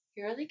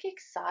 you're, like,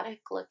 exotic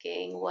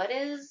looking. What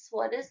is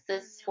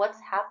this? What's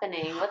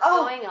happening? What's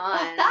going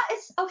on? That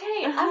is,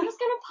 okay, I'm just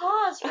going to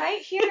pause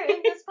right here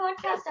in this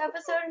podcast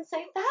episode and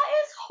say that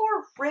is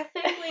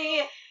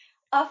horrifically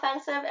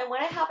offensive, and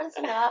when it happens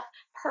enough,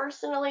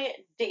 personally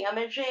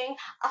damaging.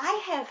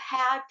 I have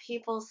had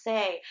people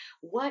say,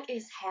 what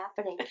is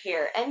happening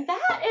here? And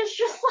that is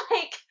just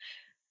like,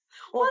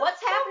 well,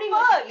 what's happening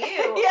with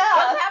you? Yeah.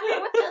 What's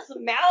happening with this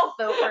mouth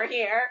over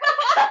here?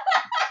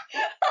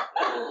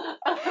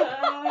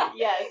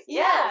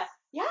 Yes.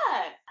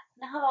 Yeah.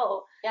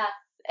 No. Yeah.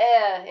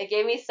 It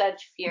gave me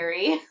such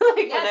fury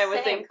when I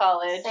was in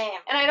college. Same.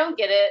 And I don't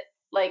get it,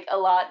 like, a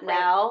lot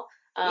now.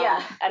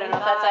 I don't know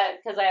if that's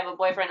because I have a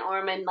boyfriend or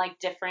I'm in, like,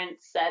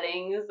 different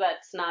settings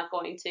that's not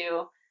going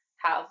to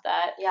have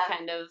that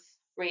kind of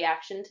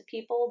reaction to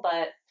people.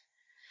 But,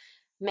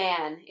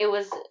 man, it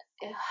was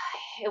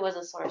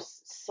a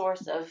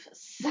source of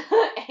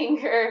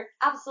anger.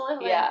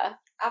 Absolutely. Yeah.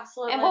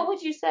 Absolutely. And what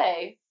would you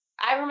say?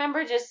 I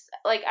remember just,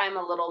 like, I'm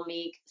a little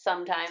meek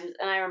sometimes,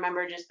 and I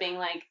remember just being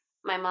like,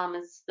 my mom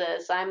is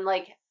this. I'm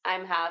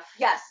half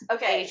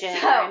Asian.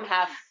 So, I'm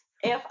half.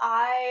 If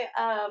I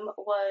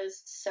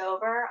was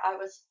sober, I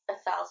was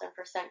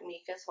 1,000%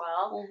 meek as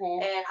well,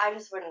 and I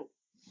just wouldn't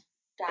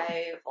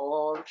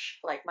divulge,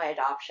 like, my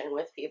adoption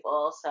with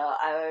people. So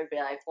I would be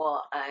like,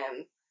 well,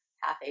 I'm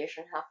half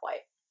Asian, half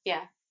white.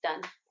 Yeah,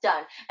 done.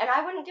 And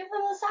I wouldn't give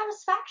them the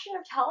satisfaction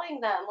of telling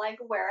them, like,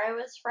 where I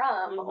was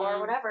from or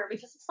whatever,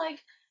 because it's like,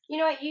 you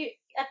know what,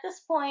 at this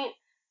point,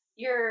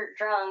 you're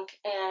drunk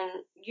and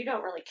you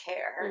don't really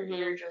care. Mhm.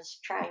 You're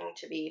just trying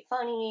to be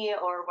funny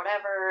or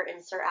whatever,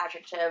 insert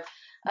adjective.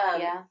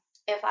 Yeah.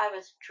 If I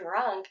was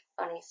drunk,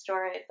 funny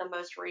story, the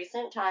most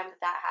recent time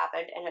that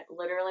happened, and it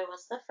literally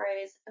was the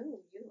phrase, "Oh,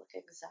 you look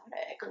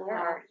exotic. Where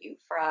Wow. are you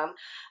from?"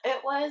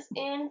 It was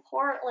in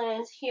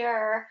Portland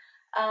here,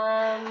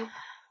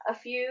 a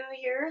few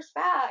years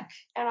back,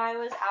 and I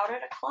was out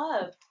at a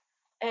club,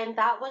 and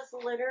that was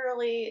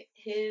literally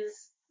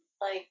his,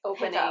 like,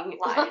 Opening pickup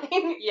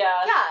line.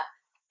 Yeah. Yeah.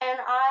 And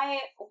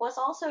I was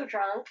also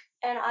drunk,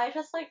 and I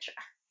just, like,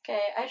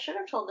 okay, I should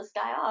have told this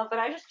guy off, but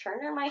I just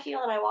turned in my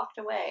heel and I walked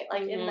away.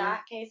 Like, in Mhm.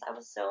 that case, I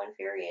was so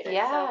infuriated.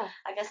 Yeah. So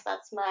I guess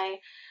that's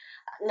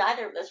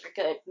neither of those are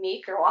good,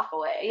 meek or walk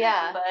away.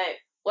 Yeah. But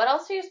what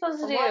else are you supposed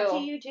to do? what do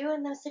you do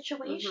in those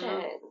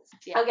situations?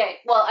 Yeah.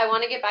 Okay, well, I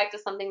want to get back to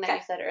something that you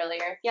Okay. said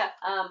earlier. Yeah.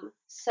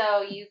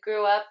 So you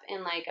grew up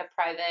in like a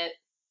private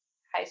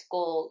high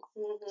school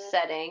Mhm.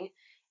 setting,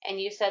 and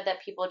you said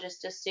that people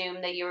just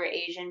assumed that you were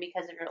Asian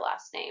because of your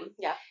last name.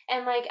 Yeah.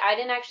 And like I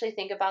didn't actually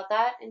think about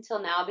that until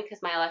now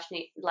because my last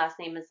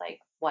name is like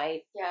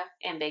white, Yeah.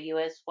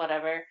 ambiguous,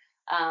 whatever.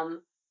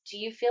 Do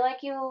you feel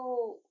like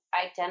you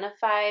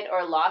identified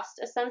or lost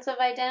a sense of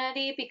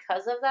identity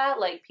because of that?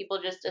 Like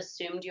people just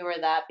assumed you were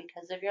that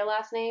because of your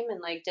last name and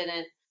like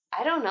didn't,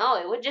 I don't know,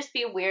 it would just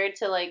be weird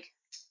to like,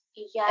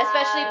 Yeah.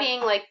 especially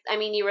being like, I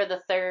mean, you were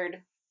the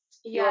third.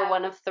 You Yeah. were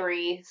one of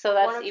three, so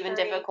One that's of even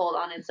three. difficult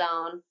on its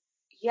own.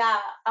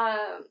 Yeah.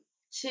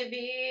 To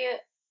be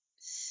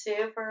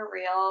super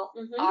real,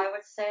 Mhm. I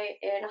would say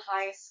in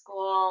high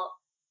school,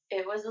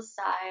 it was a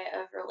sigh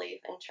of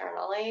relief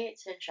internally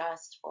to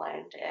just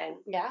blend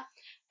in. Yeah.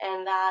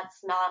 And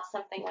that's not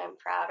something I'm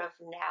proud of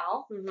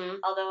now. Mhm.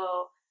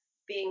 Although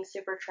being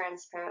super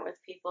transparent with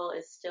people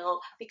is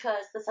still,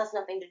 because this has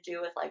nothing to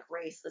do with like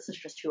race. This is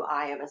just who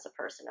I am as a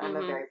person. I'm a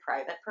Mhm. very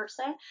private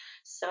person.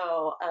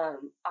 So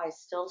I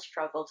still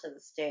struggle to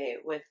this day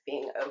with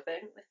being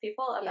open with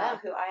people about Yeah.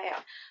 who I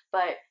am.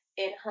 But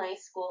in high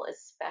school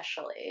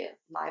especially,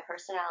 my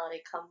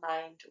personality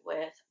combined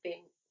with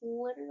being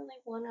literally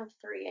one of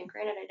three, and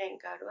granted I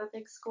didn't go to a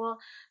big school,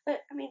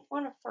 but I mean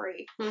one of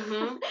three.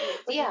 Mhm.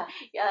 Which Yeah.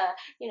 is,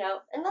 you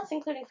know, and that's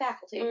including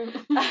faculty.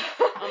 Mhm.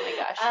 Oh my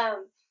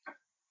gosh.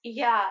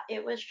 Yeah,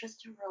 it was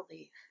just a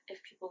relief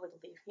if people would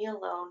leave me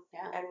alone,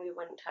 Yeah. and we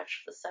wouldn't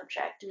touch the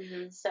subject.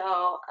 Mhm.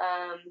 So,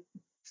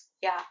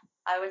 yeah,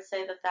 I would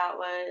say that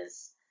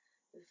was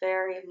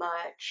very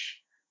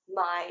much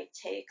my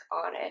take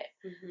on it.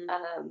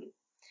 Mhm.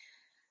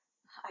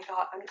 I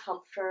got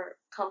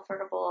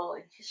comfortable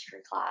in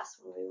history class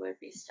when we would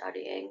be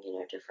studying, you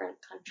know,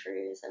 different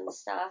countries and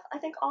stuff. I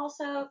think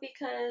also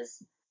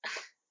because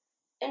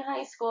in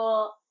high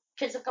school,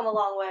 kids have come a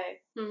long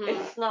way. Mhm.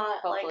 It's not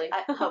Hopefully.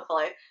 like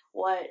hopefully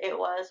what it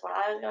was when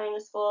I was going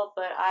to school,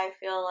 but I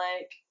feel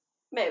like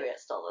maybe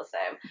it's still the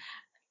same.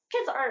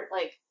 Kids aren't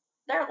like,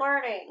 they're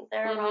learning.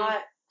 They're Mhm.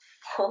 not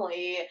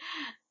fully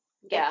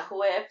Yeah.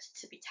 equipped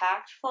to be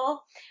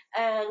tactful,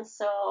 and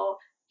so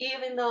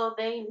even though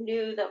they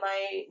knew that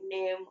my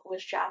name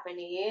was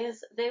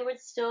Japanese, they would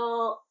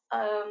still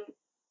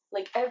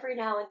like every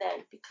now and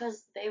then,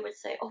 because they would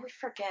say, "Oh, we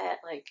forget,"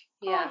 like,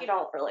 Yeah. "Oh, you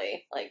don't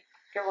really, like,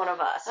 you're one of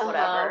us," Uh-huh.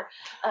 whatever.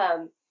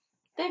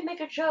 They'd make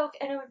a joke,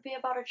 and it would be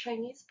about a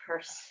Chinese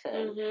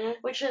person,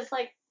 Mhm. which is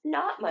like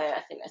not my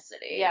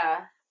ethnicity.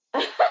 Yeah.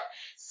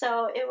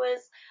 So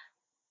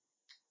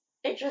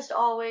it just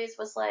always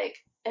was like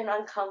an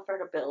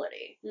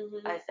uncomfortability,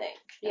 Mhm. I think,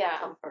 Yeah.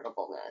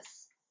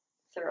 uncomfortableness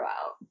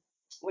throughout,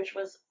 which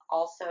was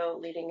also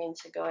leading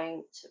into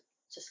going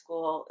to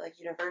school, like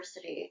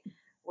university,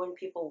 when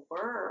people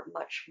were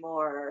much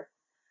more,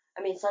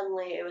 I mean,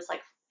 suddenly it was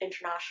like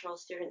international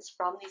students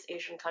from these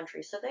Asian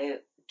countries, so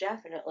they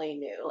definitely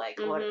knew like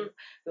Mhm.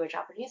 who a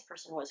Japanese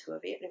person was, who a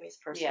Vietnamese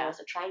person Yeah. was,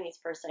 a Chinese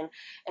person,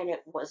 and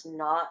it was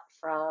not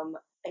from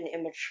an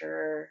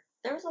immature.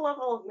 There was a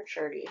level of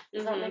maturity.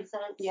 Does that Mhm. make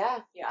sense?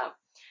 Yeah. Yeah.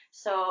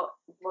 So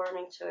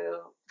learning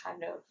to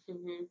kind of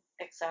Mhm.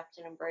 accept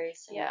and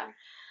embrace, and Yeah.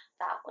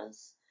 that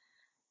was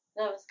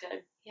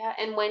good. Yeah.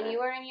 And when you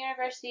were in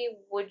university,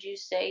 would you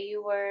say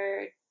you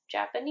were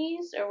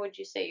Japanese, or would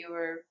you say you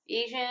were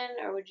Asian,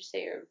 or would you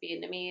say you were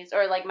Vietnamese,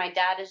 or like my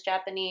dad is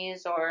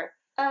Japanese, or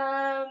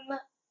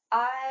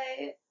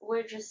I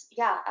would just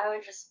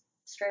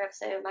straight up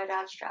say my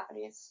dad's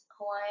Japanese,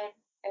 Hawaiian,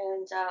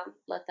 and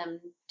let them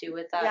do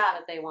with that yeah,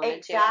 what they wanted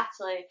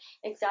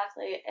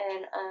exactly,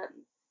 and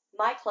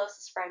my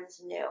closest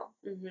friends knew,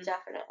 Mhm.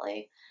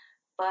 definitely,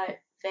 but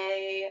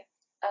they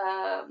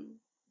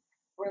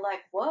were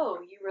like,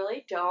 "Whoa, you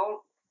really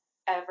don't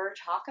ever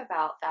talk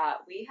about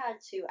that. We had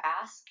to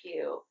ask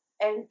you."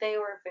 And they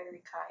were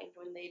very kind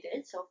when they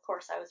did, so of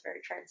course I was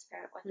very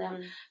transparent with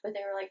them. Mhm. But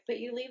they were like, "But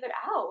you leave it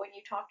out when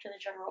you talk to the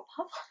general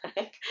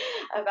public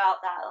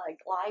about that, like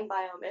lying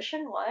by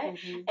omission, what?"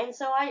 Mhm. And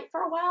so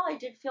for a while I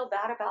did feel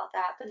bad about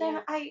that, but then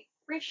Yeah. I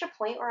reached a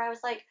point where I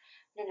was like,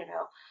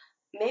 no,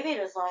 maybe it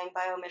is lying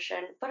by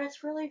omission, but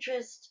it's really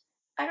just,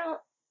 I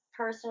don't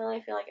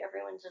personally feel like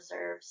everyone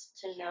deserves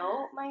to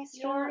know my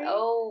story.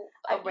 Oh,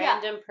 a Yeah,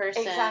 random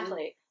person.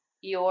 exactly.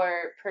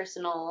 your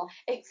personal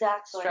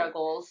Exactly.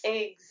 struggles.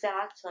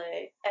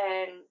 Exactly.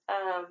 And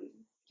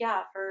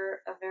yeah,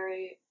 for a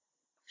very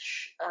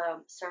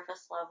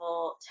surface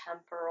level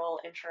temporal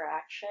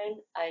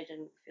interaction, I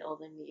didn't feel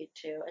the need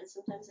to, and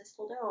sometimes I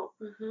still don't.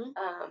 Mm-hmm.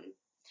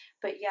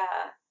 But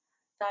yeah,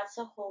 that's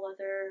a whole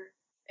other.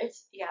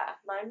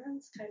 Mine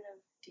runs kind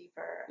of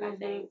deeper. I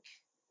think.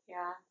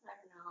 Yeah,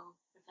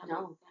 I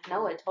don't know.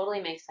 No, it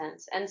totally makes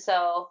sense. And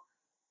so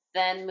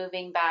then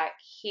moving back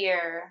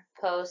here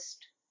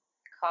post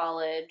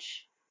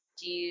college,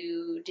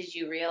 did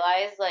you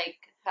realize like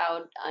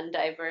how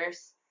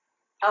undiverse?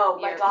 Oh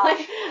my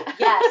gosh!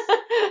 Yes.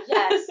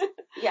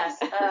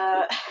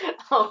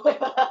 Oh my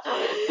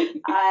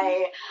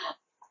gosh.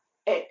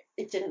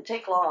 It didn't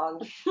take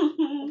long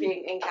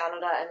being in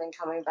Canada and then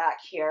coming back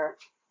here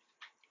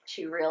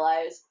to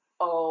realize,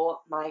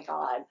 oh my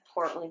god,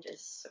 Portland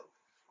is so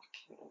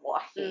fucking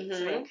white.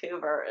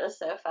 Vancouver is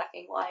so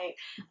fucking white.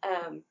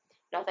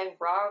 Nothing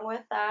wrong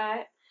with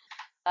that.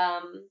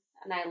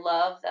 And I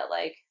love that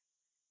like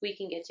we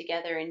can get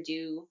together and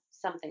do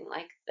something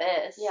like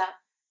this. Yeah.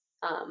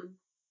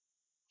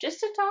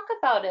 Just to talk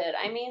about it.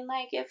 I mean,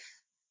 like if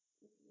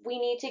we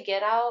need to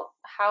get out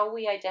how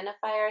we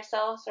identify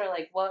ourselves or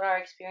like what our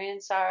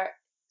experiences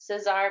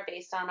are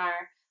based on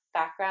our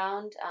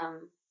background,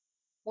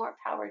 more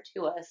power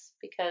to us,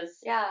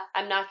 because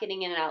I'm not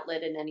getting an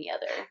outlet in any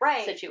other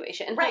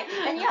situation. Right.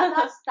 And yeah,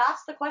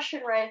 that's the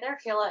question right there,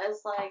 Kayla,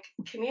 is like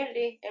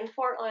community in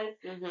Portland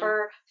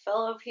for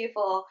fellow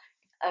people.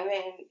 I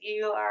mean,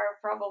 you are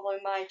probably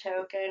my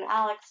token.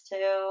 Alex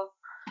too,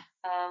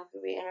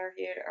 who we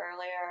interviewed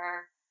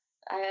earlier.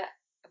 A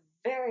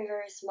very,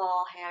 very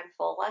small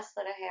handful, less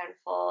than a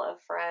handful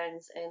of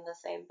friends in the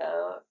same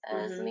boat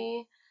as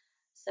me.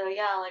 So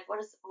yeah, like what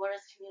does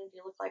community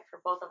look like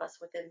for both of us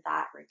within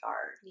that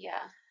regard?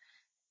 Yeah.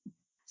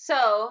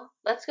 So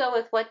let's go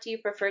with, what do you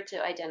prefer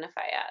to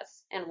identify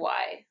as and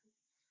why?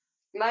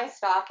 My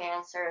stock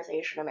answer is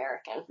Asian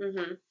American.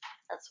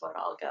 That's what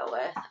I'll go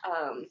with.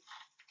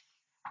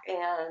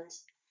 And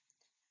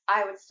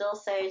I would still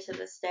say to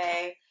this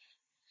day,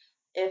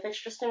 if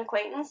it's just an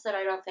acquaintance that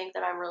I don't think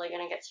that I'm really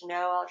going to get to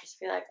know, I'll just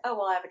be like, oh,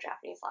 well, I have a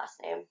Japanese last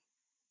name.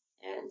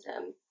 And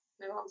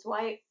my mom's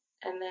white.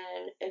 And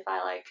then if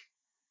I like,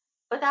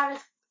 but that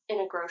is in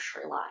a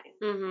grocery line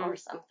or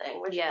something,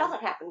 which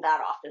doesn't happen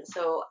that often.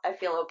 So I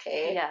feel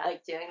okay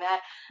like doing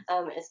that.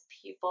 Is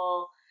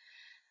people,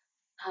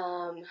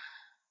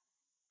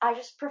 I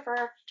just prefer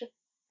to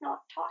not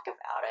talk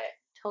about it.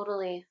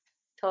 Totally.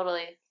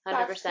 100%.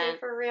 That's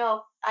super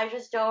real. I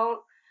just don't,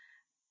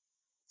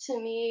 to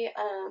me,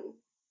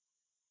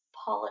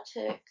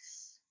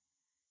 politics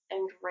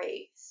and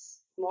race,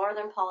 more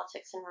than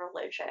politics and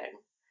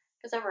religion,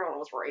 because everyone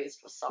was raised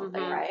with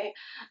something, right?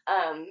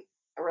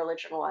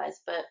 Religion-wise,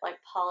 but like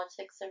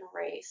politics and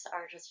race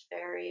are just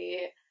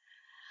very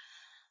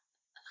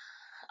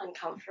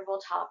uncomfortable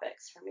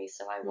topics for me,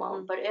 so I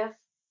won't. But if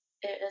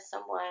it is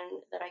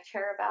someone that I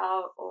care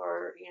about,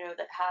 or you know,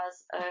 that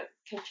has a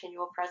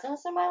continual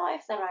presence in my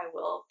life, then I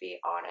will be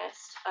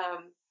honest.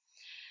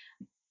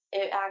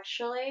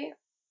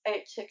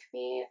 It took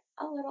me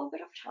a little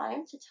bit of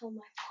time to tell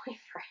my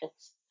boyfriend.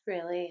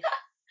 Really?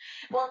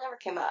 Well, it never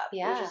came up.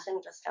 Yeah. We just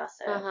didn't discuss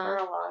it for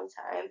a long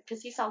time,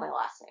 because he saw my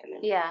last name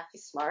and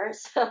he's smart,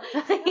 so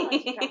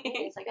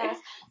Japanese, I guess.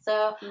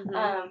 So,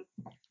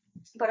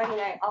 but I mean,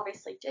 I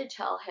obviously did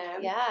tell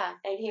him,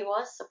 and he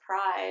was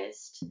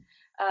surprised.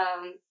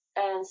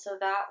 And so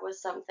that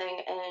was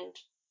something. And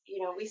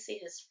you know, we see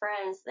his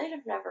friends; they'd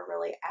have never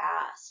really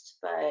asked,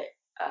 but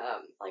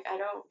like I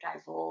don't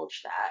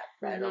divulge that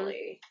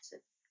readily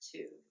to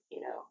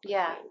you know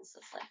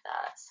acquaintances like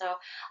that. So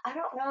I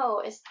don't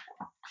know. It's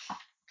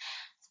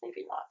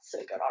maybe not so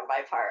good on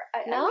my part.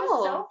 I'm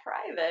just so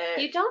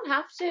private. You don't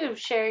have to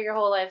share your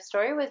whole life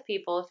story with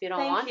people if you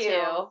don't want to. Thank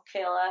you,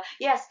 Kayla.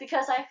 Yes,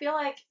 because I feel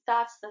like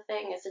that's the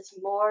thing, is it's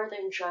more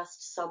than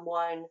just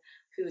someone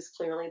who's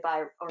clearly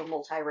bi or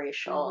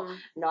multiracial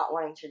not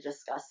wanting to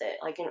discuss it.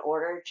 Like, in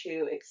order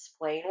to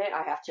explain it,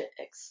 I have to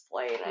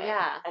explain it.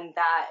 Yeah. And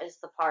that is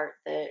the part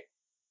that,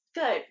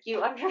 good,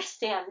 you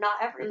understand. Not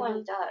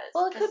everyone does.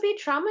 Well, it could be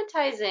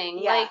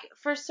traumatizing. Like,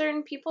 for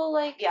certain people,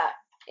 like,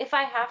 if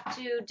I have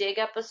to dig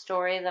up a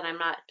story that I'm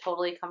not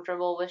totally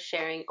comfortable with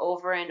sharing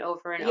over and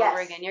over and over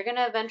again, you're going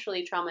to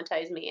eventually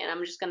traumatize me, and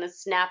I'm just going to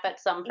snap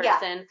at some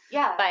person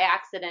by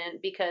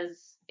accident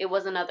because it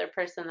was another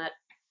person that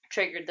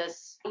triggered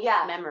this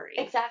memory.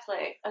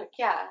 Exactly.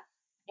 Yeah.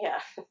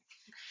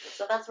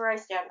 So that's where I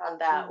stand on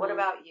that. What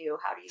about you?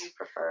 How do you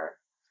prefer?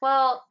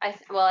 Well,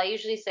 I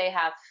usually say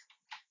half.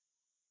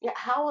 Yeah,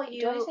 how will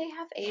you... Do I say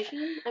half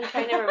Asian? I'm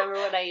trying to remember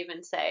what I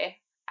even say.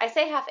 I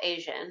say half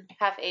Asian,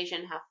 half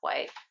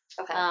white.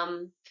 Okay.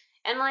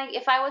 And like,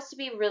 if I was to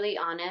be really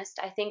honest,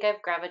 I think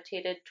I've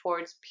gravitated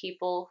towards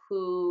people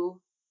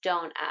who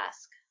don't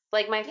ask.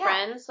 Like my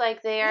friends,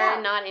 like they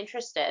are not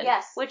interested.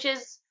 Yes. Which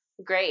is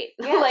great.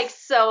 Yes. Like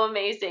so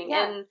amazing.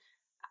 Yeah. And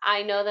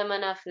I know them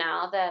enough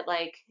now that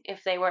like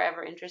if they were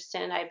ever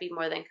interested, I'd be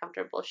more than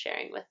comfortable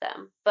sharing with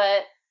them.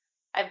 But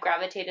I've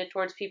gravitated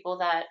towards people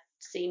that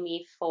see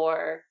me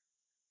for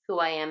who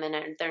I am,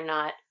 and they're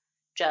not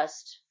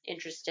just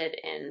interested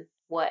in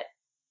where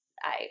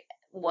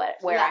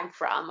I'm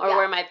from, or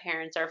where my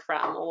parents are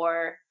from,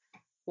 or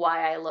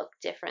why I look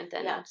different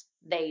than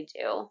they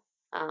do,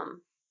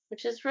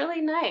 which is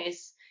really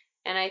nice.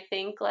 And I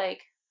think,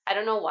 like, I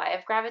don't know why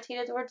I've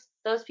gravitated towards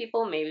those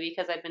people. Maybe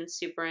because I've been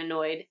super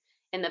annoyed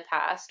in the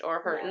past or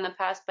hurt in the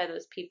past by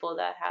those people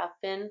that have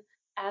been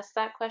asked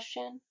that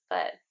question.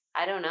 But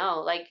I don't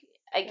know. Like,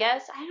 I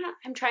guess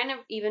I'm trying to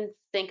even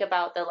think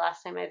about the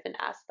last time I've been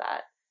asked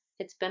that.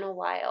 It's been a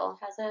while.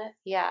 Has it?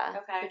 Yeah.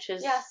 Okay. Which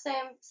is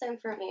same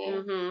for me.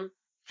 Mm-hmm.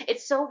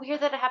 It's so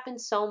weird that it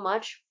happened so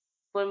much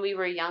when we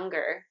were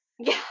younger.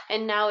 Yeah.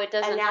 And now it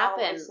doesn't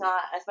happen. It's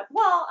not as much.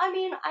 Well, I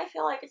mean, I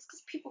feel like it's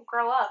because people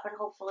grow up and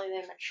hopefully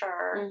they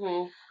mature.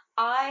 Mm-hmm.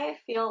 I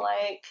feel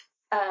like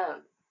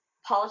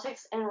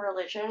politics and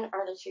religion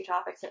are the two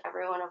topics that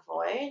everyone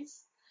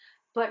avoids.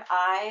 But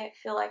I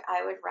feel like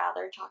I would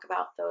rather talk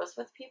about those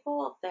with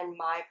people than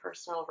my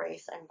personal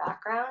race and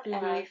background. Mm-hmm.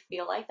 And I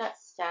feel like that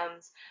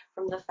stems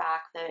from the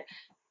fact that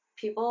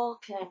people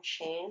can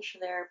change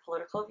their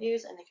political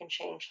views and they can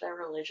change their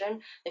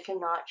religion. They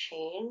cannot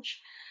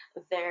change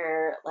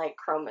their, like,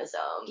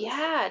 chromosomes.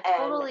 Yeah,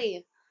 totally.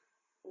 And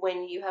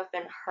when you have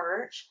been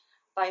hurt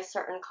by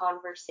certain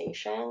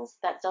conversations,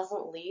 that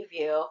doesn't leave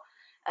you.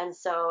 And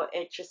so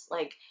it just,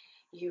 like,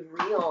 you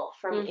reel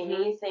from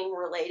anything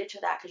related to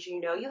that because you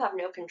know you have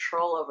no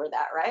control over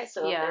that, right?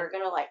 So if they're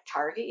going to, like,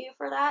 target you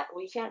for that,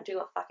 we can't do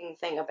a fucking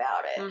thing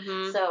about it.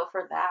 Mm-hmm. So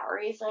for that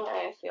reason,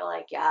 I feel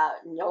like,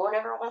 no one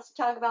ever wants to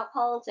talk about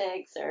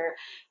politics or,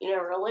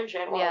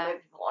 religion. Well, maybe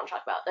people want to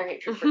talk about their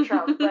hatred for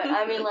Trump. But,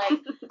 I mean, like,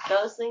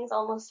 those things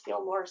almost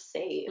feel more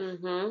safe.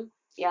 Mm-hmm.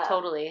 Yeah.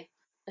 Totally.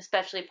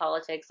 Especially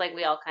politics. Like,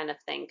 we all kind of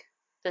think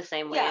the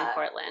same way in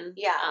Portland.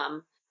 Yeah.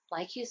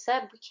 Like you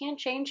said, we can't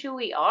change who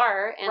we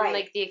are, and Right.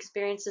 like the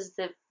experiences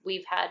that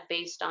we've had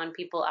based on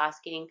people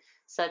asking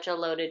such a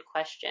loaded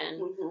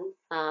question.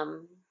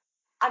 Mm-hmm.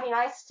 I mean,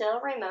 I still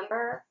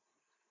remember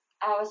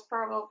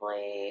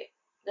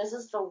this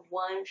is the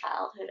one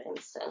childhood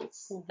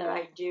instance that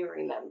I do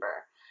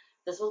remember.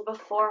 This was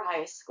before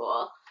high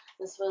school.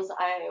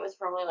 I was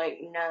probably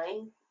like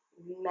 9,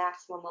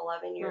 maximum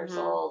 11 years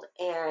old,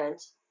 and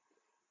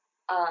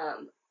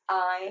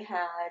I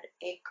had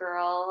a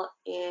girl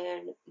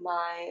in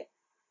my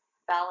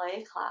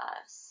ballet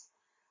class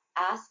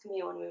ask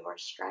me when we were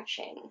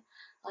stretching,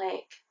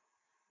 like,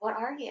 what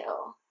are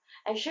you?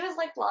 And she was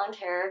like blonde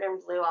haired and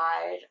blue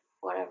eyed,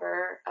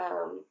 whatever.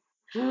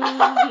 She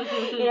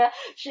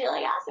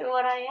like asked me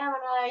what I am,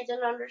 and I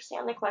didn't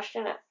understand the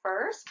question at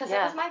first because it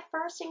was my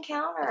first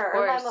encounter,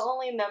 and my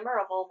only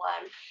memorable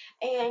one.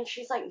 And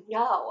she's like,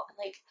 no,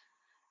 like,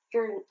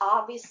 you're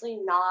obviously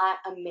not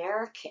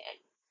American.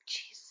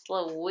 Jeez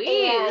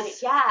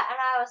Louise. And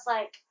I was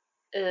like,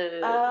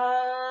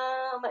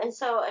 and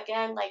so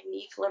again, like,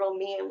 meek little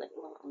me, I'm like,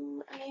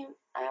 I mean,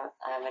 I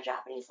have a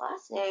Japanese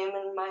last name,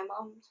 and my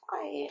mom's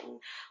white, and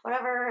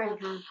whatever, and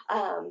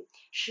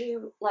she,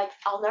 like,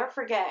 I'll never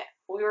forget,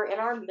 we were in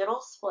our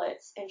middle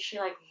splits, and she,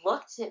 like,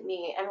 looked at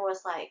me and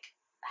was like,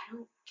 I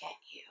don't get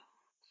you,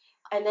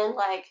 and then,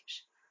 like,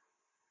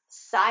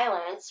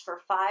 silence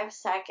for 5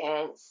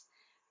 seconds,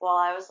 while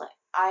I was like,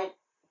 I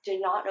did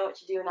not know what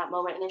to do in that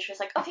moment, and then she was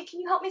like, okay, can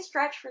you help me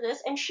stretch for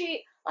this? And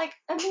she, like,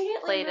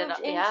 immediately moved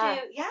into,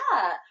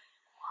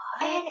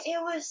 and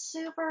it was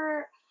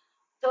super,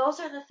 those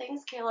are the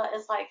things, Kayla,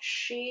 is like,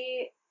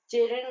 she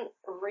didn't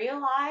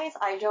realize,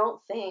 I don't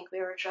think, we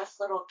were just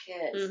little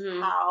kids,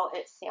 how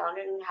it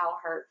sounded and how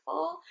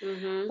hurtful,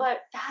 but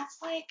that's,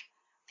 like,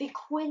 the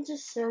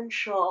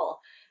quintessential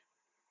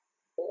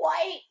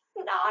white,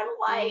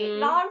 non-white,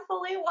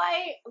 non-fully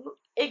white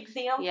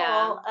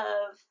example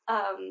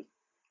of,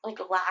 like,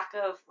 lack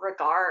of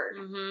regard,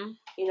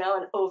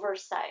 and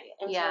oversight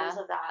in terms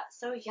of that.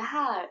 So,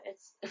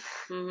 it's...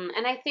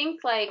 And I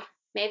think, like,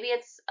 maybe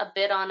it's a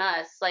bit on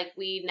us. Like,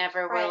 we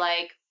never were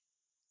like,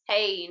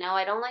 hey,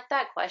 I don't like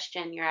that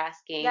question you're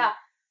asking. Yeah.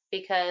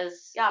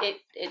 Because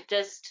it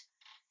just,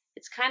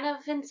 it's kind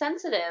of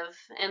insensitive.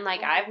 And,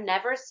 like, I've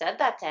never said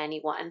that to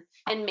anyone.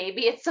 And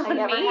maybe it's on me.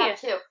 I never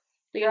have to.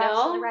 You're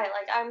absolutely right.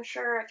 Like, I'm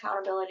sure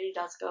accountability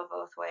does go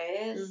both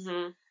ways.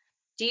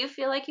 Do you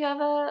feel like you have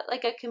a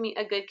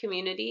good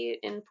community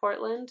in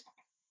Portland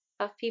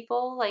of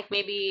people? Like,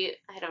 maybe,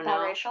 I don't know.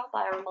 Biracial,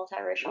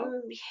 multiracial.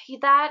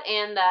 That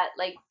and that,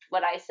 like,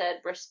 what I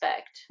said,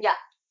 respect. Yeah.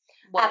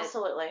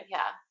 Absolutely.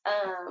 Yeah.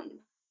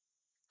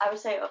 I would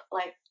say,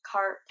 like,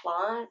 carte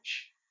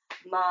blanche,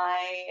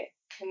 my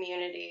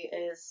community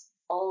is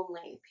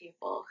only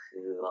people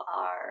who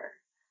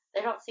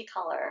they don't see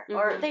color.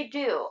 Or they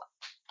do.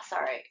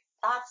 Sorry.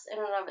 That's in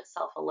and of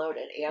itself a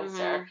loaded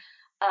answer.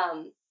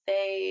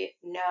 They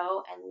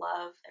know and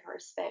love and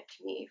respect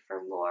me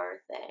for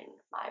more than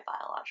my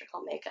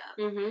biological makeup.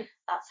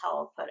 That's how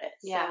I'll put it.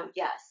 Yeah. So,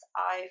 yes,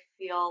 I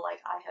feel like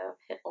I have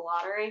hit the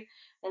lottery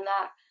in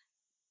that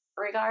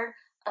regard.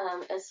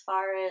 As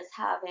far as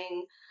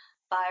having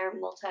bi or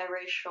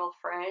multiracial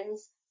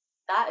friends,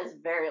 that is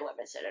very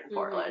limited in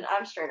Portland.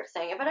 I'm straight up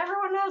saying it, but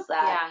everyone knows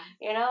that.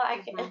 Yeah. You know,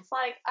 it's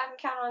like I can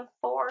count on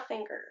 4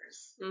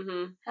 fingers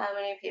how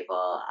many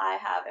people I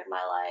have in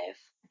my life.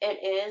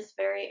 It is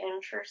very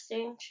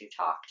interesting to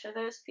talk to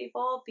those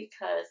people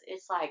because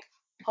it's like,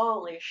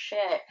 holy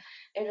shit,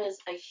 it is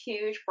a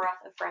huge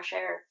breath of fresh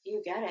air.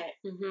 You get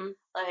it.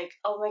 Like,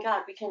 oh my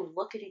god, we can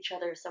look at each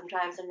other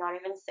sometimes and not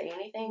even say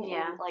anything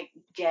and like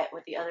get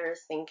what the other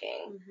is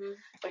thinking,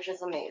 which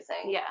is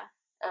amazing. Yeah.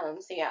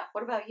 So yeah,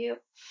 what about you?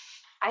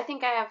 I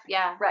think I have,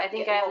 I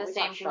think I have the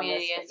same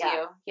community as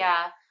you.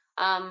 Yeah.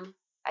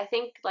 I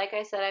think, like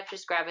I said, I've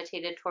just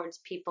gravitated towards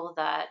people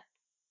that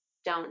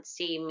don't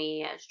see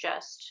me as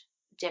just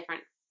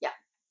different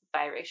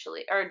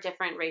biracially or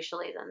different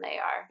racially than they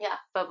are. Yeah.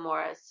 But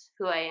more as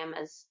who I am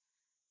as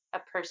a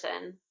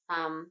person.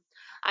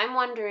 I'm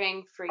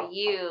wondering for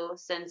you,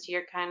 since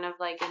you're kind of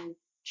like in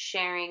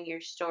sharing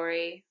your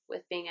story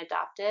with being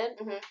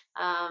adopted,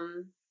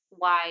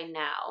 why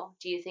now?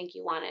 Do you think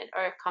you wanted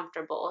or are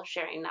comfortable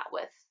sharing that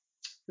with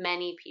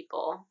many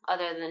people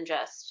other than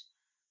just?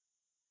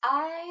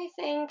 I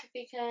think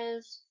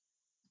because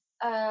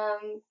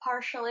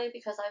partially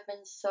because I've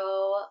been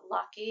so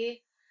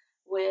lucky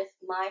with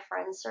my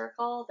friend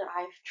circle that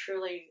I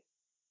truly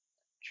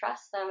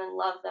trust them and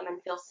love them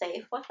and feel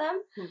safe with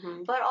them.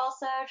 But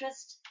also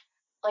just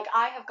like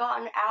I have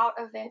gotten out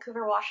of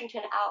Vancouver,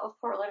 Washington, out of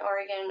Portland,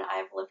 Oregon.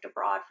 I've lived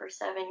abroad for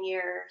 7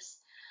 years.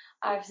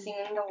 I've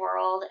seen the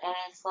world, and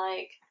it's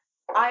like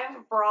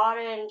I've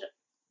broadened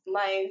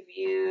my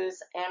views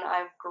and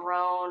I've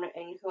grown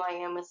in who I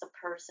am as a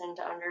person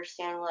to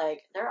understand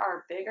like there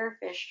are bigger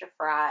fish to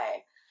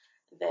fry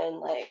than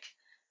like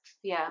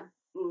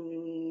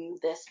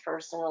this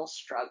personal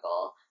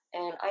struggle.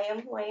 And I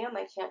am who I am.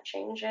 I can't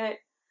change it.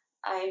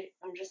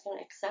 I'm just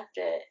gonna accept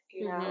it.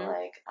 You know,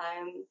 like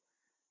I'm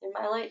in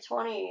my late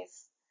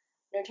 20s,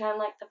 no time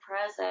like the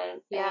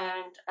present.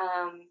 And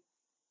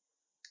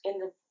in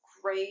the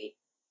great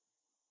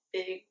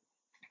big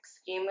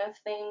scheme of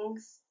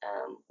things,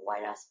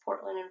 white ass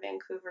Portland and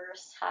Vancouver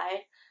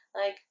aside,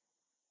 like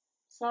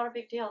it's not a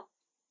big deal.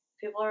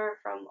 People are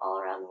from all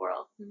around the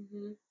world.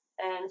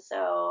 And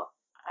so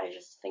I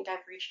just think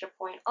I've reached a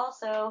point.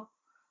 Also,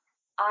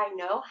 I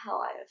know how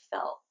I have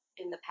felt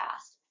in the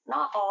past.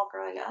 Not all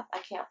growing up, I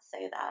can't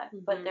say that.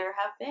 But there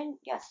have been,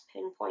 yes,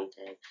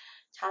 pinpointed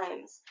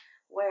times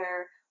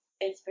where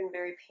it's been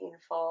very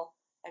painful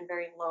and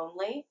very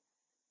lonely.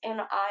 And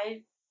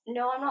I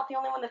know I'm not the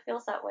only one that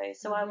feels that way.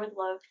 So I would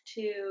love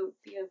to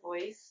be a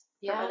voice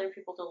for other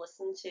people to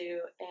listen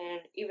to.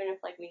 And even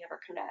if like we never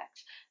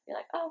connect, be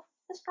like, oh,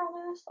 this girl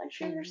knows, like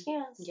she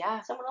understands.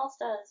 Yeah. Someone else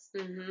does.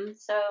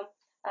 So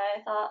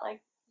I thought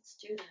like, let's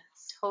do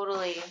this.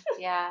 Totally.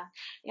 Yeah.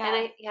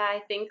 And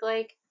I think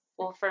like,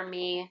 well, for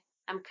me,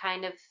 I'm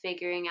kind of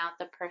figuring out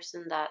the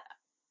person that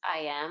I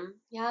am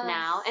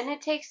now. And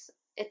it takes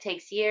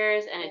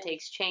years and it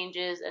takes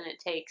changes and it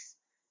takes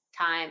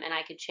time, and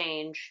I could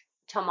change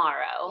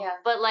tomorrow. Yeah.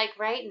 But like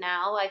right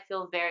now, I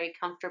feel very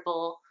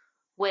comfortable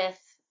with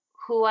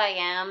who I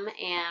am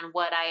and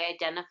what I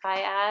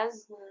identify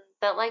as.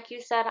 That, like you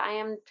said, I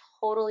am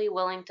totally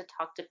willing to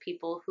talk to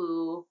people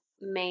who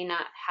may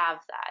not have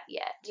that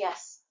yet.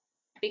 Yes.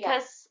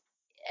 Because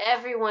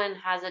everyone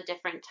has a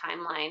different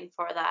timeline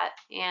for that,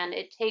 and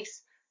it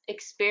takes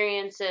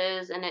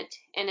experiences and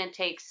it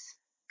takes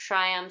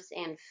triumphs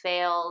and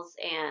fails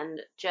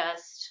and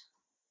just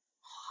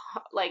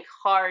like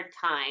hard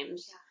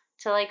times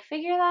to like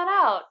figure that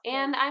out.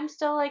 And I'm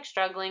still like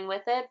struggling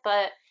with it,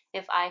 but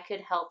if I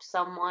could help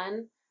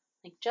someone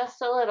like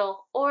just a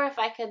little, or if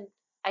I could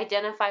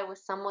identify with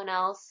someone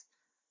else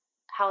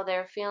how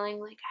they're feeling,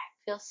 like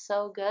I feel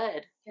so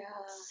good.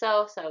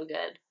 So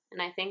good.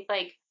 And I think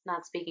like,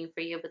 not speaking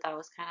for you, but that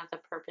was kind of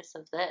the purpose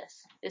of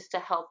this, is to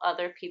help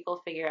other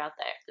people figure out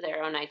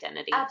their own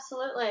identity.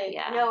 Absolutely.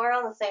 Yeah. No, we're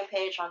on the same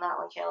page on that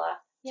one, Kayla.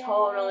 Yay.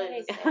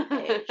 Totally the same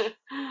page.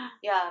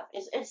 Yeah,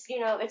 it's you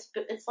know,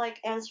 it's like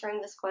answering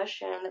this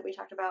question that we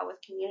talked about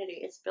with community.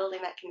 It's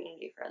building that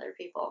community for other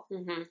people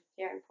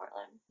here in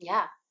Portland.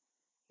 Yeah.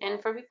 And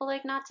for people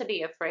like not to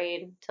be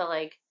afraid to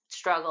like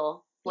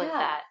struggle with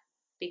that,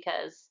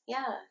 because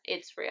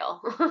it's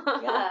real.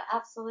 Yeah,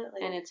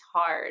 absolutely. And it's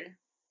hard.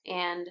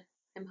 And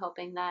I'm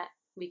hoping that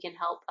we can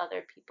help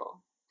other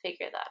people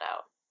figure that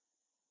out.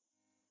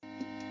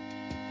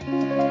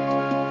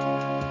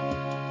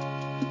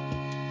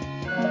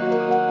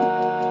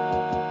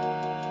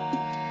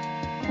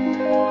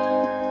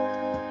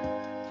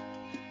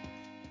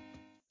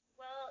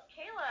 Well,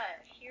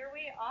 Kayla, here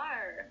we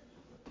are.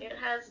 It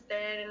has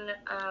been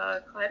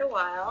quite a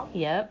while.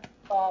 Yep.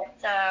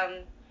 But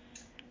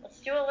let's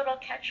do a little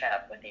catch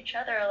up with each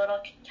other, a little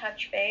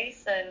touch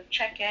base and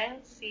check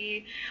in,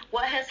 see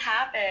what has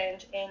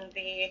happened in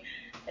the,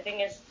 I think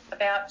it's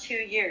about 2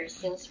 years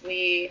since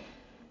we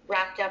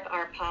wrapped up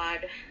our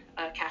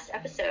podcast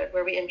episode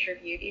where we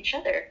interviewed each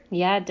other.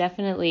 Yeah,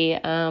 definitely.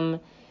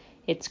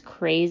 It's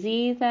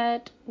crazy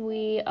that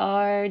we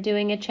are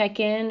doing a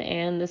check-in,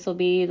 and this will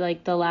be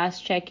like the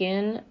last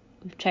check-in.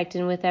 We've checked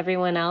in with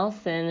everyone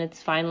else, and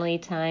it's finally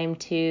time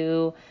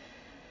to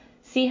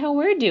see how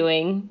we're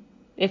doing,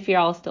 if you're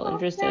all still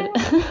interested.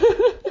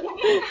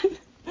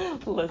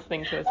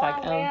 Listening to us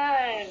talk. Oh,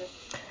 man.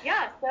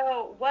 Yeah,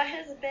 so what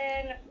has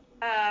been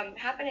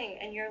happening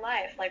in your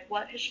life? Like,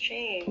 what has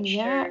changed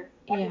or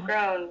have you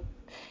grown?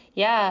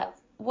 Yeah,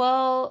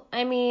 well,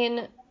 I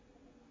mean,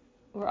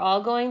 we're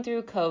all going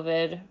through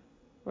COVID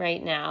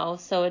right now,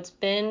 so it's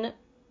been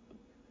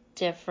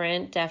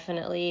different,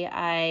 definitely.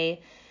 I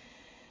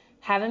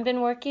haven't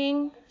been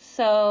working,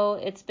 so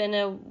it's been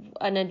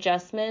an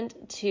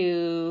adjustment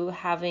to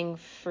having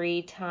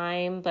free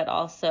time, but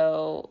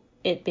also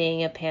it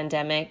being a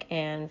pandemic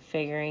and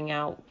figuring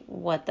out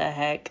what the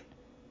heck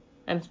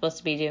I'm supposed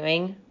to be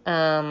doing.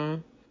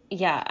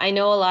 Yeah, I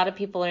know a lot of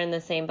people are in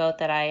the same boat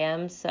that I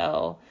am,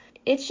 so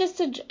it's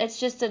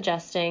just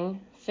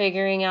adjusting,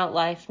 figuring out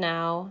life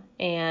now,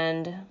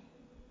 and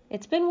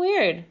it's been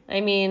weird. I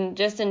mean,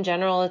 just in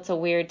general, it's a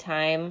weird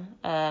time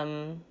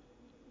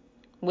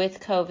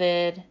with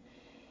COVID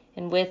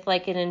and with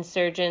like an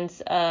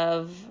insurgence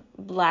of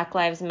Black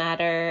Lives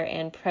Matter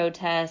and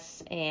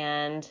protests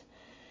and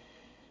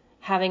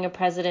having a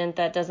president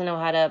that doesn't know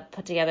how to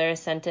put together a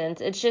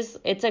sentence.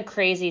 It's a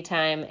crazy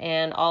time,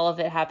 and all of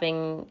it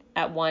happening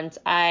at once.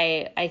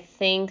 I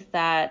think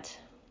that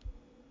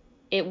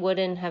it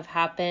wouldn't have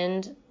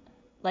happened,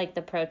 like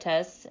the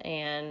protests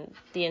and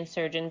the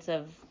insurgence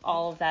of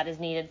all of that is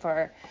needed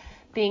for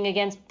being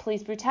against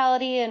police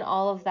brutality, and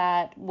all of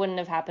that wouldn't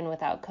have happened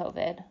without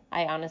COVID.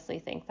 I honestly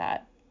think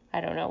that.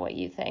 I don't know what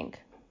you think.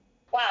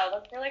 Wow,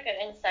 that's really good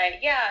insight.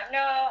 Yeah, no,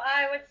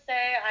 I would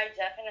say I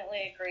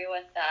definitely agree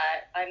with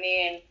that. I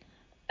mean,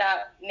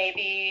 that may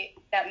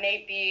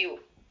be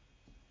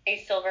a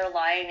silver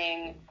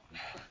lining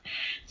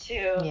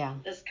to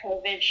this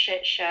COVID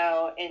shit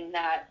show, in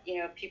that,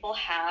 people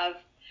have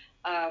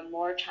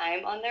more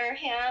time on their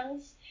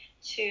hands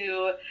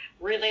to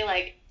really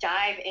like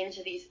dive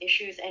into these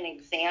issues and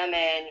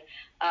examine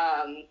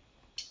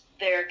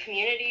their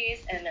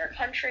communities and their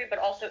country, but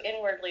also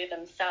inwardly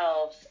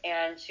themselves,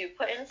 and to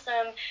put in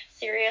some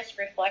serious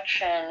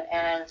reflection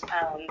and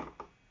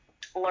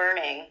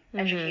learning,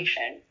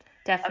 education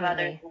of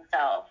others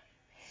themselves.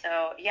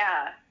 So,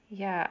 yeah.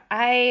 Yeah,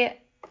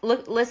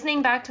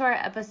 listening back to our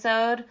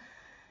episode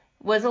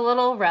was a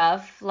little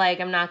rough, like,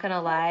 I'm not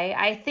gonna lie.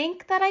 I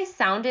think that I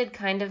sounded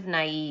kind of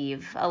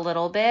naive a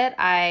little bit.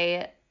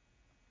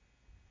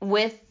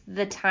 With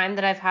the time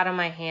that I've had on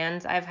my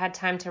hands, I've had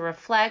time to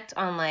reflect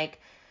on,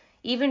 like,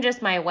 even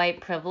just my white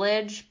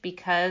privilege,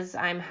 because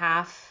I'm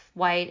half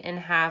white and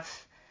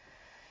half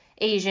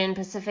Asian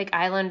Pacific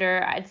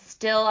Islander. I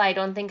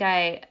don't think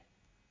I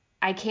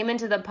came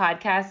into the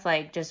podcast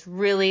like just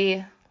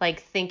really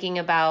like thinking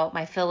about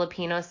my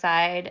Filipino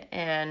side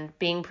and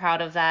being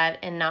proud of that,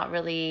 and not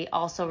really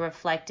also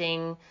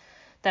reflecting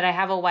that I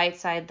have a white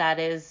side that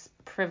is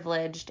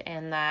privileged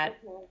and that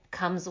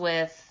comes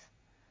with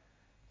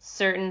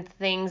certain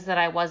things that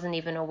I wasn't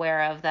even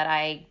aware of, that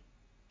I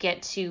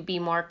get to be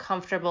more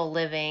comfortable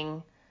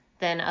living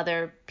than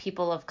other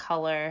people of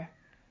color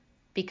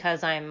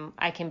because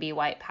I can be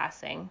white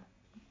passing.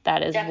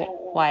 That is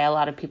why a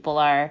lot of people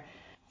are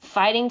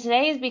fighting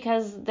today, is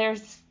because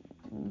there's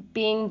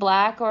being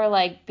black or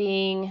like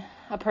being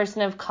a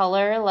person of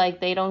color,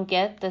 like they don't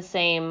get the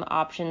same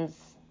options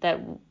that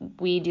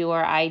we do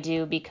or I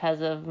do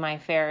because of my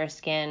fairer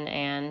skin,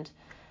 and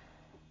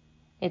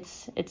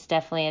it's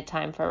definitely a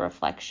time for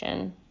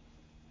reflection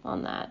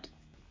on that.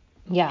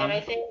 Yeah. And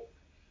I think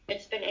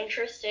it's been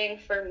interesting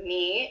for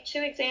me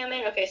to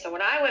examine. Okay, so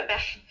when I went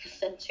back and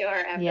listened to our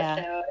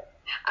episode,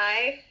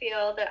 I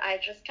feel that I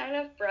just kind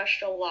of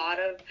brushed a lot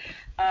of,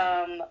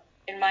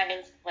 in my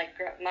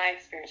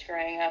experience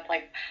growing up,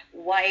 like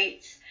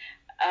white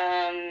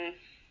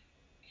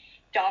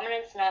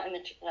dominance,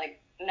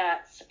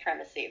 not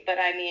supremacy, but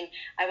I mean,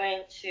 I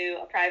went to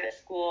a private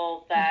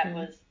school that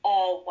was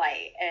all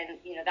white, and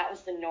that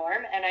was the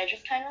norm, and I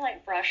just kind of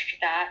like brushed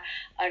that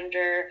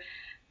under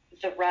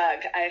the rug,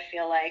 I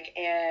feel like,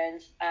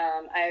 and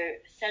I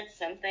said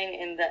something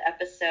in the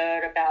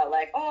episode about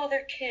like, oh,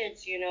 they're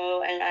kids, and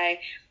I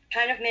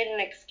kind of made an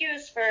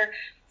excuse for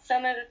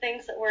some of the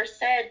things that were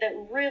said that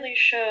really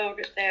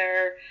showed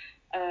their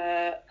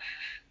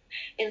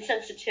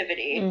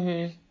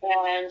insensitivity.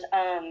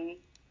 And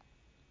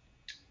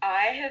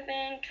I have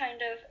been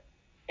kind of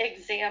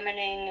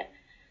examining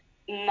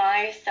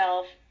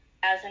myself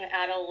as an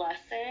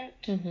adolescent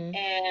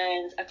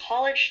and a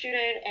college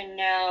student, and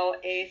now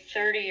a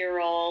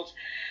 30-year-old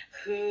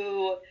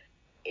who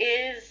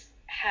is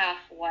half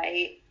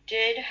white,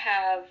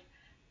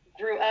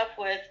 grew up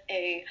with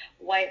a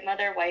white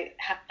mother,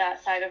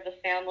 that side of the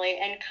family,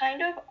 and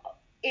kind of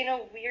in a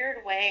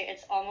weird way,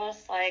 it's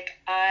almost like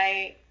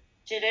I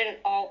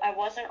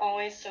wasn't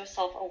always so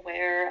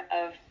self-aware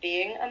of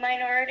being a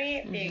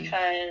minority,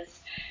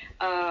 because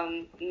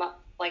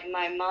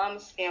my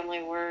mom's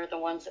family were the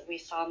ones that we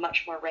saw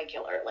much more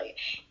regularly,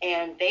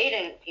 and they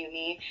didn't view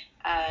me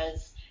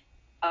as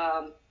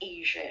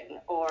Asian,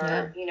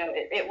 or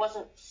it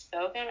wasn't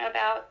spoken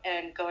about,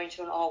 and going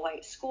to an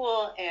all-white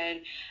school,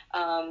 and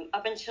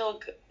up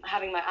until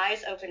having my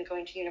eyes open,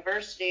 going to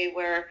university,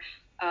 where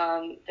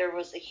there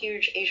was a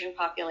huge Asian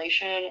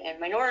population and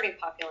minority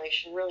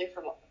population, really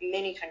from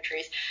many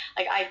countries.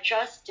 Like, I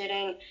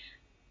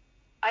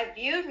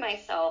viewed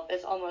myself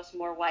as almost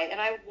more white,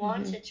 and I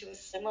wanted to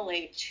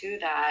assimilate to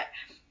that.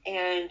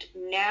 And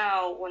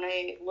now when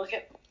I look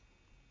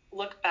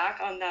back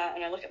on that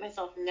and I look at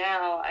myself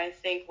now, I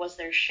think, was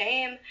there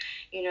shame?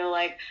 You know,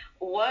 like,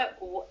 what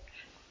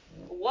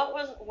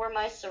were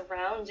my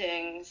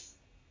surroundings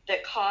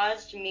that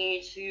caused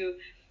me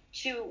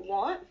to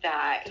want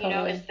that? Totally. You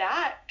know, is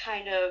that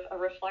kind of a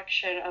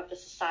reflection of the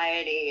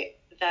society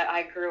that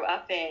I grew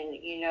up in,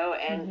 you know?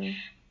 And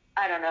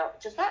I don't know.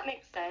 Does that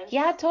make sense?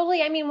 Yeah,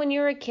 totally. I mean, when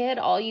you're a kid,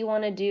 all you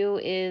want to do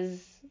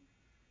is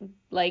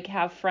like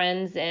have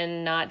friends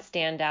and not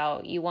stand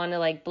out. You want to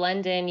like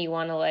blend in. You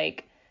want to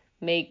like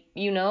make,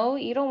 you know,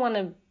 you don't want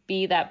to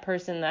be that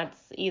person that's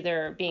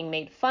either being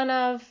made fun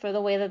of for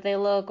the way that they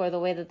look or the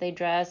way that they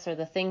dress or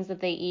the things that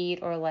they eat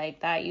or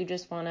like that. You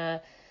just want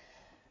to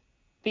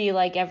be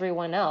like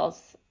everyone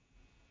else.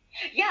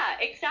 Yeah,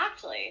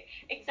 exactly.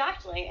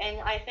 And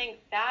I think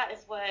that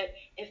is what,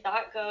 if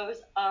that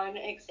goes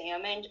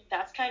unexamined,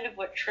 that's kind of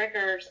what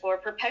triggers or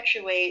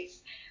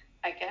perpetuates,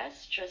 I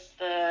guess, just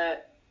the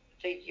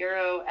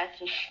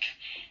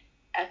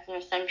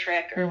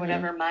ethnocentric or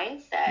whatever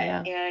mindset.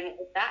 Yeah. And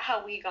is that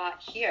how we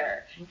got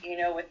here, you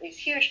know, with these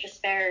huge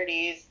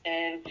disparities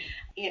and,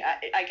 you know,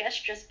 I guess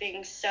just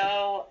being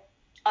so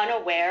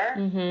unaware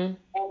and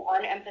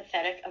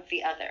unempathetic of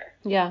the other.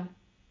 Yeah.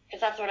 Because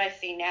that's what I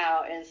see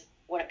now, is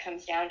what it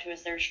comes down to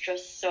is there's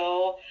just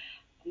so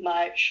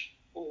much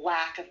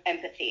lack of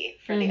empathy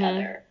for the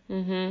other.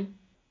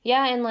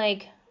 Yeah, and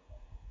like,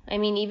 I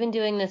mean, even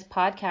doing this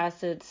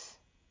podcast, it's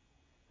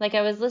like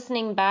I was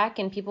listening back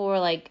and people were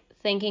like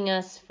thanking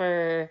us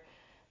for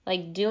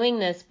like doing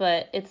this,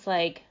 but it's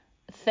like,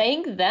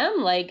 thank them.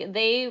 Like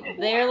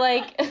they're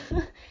like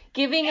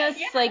giving us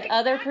like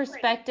other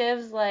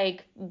perspectives,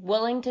 like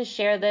willing to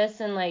share this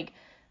and like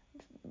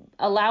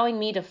allowing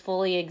me to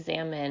fully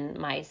examine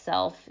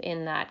myself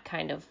in that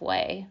kind of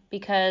way.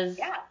 Because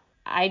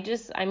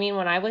I mean,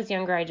 when I was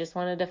younger, I just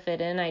wanted to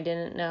fit in. I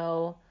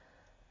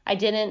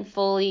didn't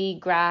fully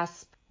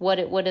grasp what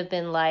it would have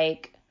been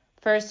like,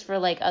 first for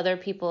like other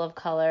people of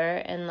color,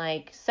 and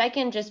like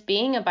second, just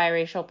being a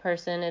biracial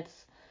person,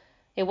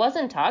 it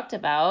wasn't talked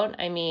about.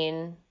 I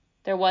mean,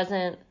 there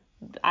wasn't,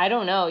 I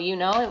don't know, you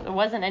know, it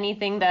wasn't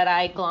anything that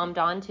I glommed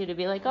onto to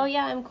be like, oh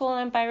yeah, I'm cool,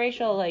 I'm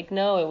biracial. Like,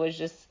 no, it was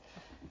just,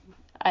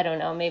 I don't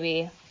know,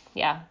 maybe,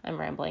 yeah, I'm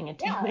rambling it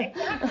too. Yeah,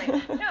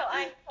 exactly. No,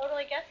 I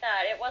totally get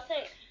that. It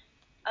wasn't,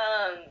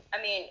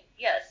 I mean,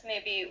 yes,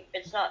 maybe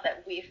it's not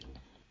that we've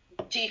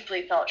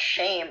deeply felt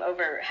shame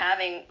over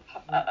having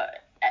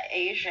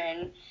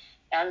Asian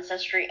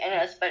ancestry in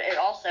us, but it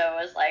also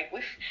was like,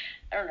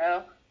 I don't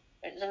know,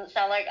 it doesn't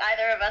sound like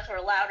either of us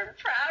were loud and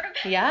proud of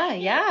it.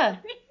 Yeah,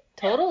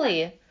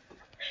 totally.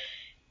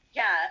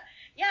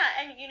 Yeah,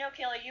 and you know,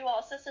 Kayla, you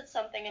also said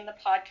something in the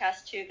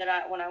podcast too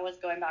that when I was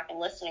going back and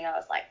listening, I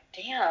was like,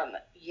 damn,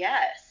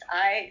 yes,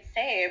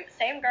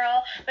 same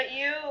girl. But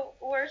you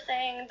were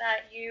saying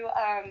that you,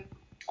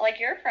 like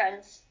your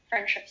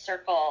friendship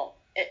circle,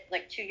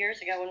 like 2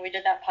 years ago when we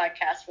did that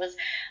podcast was,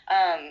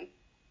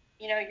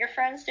 you know, your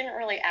friends didn't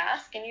really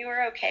ask and you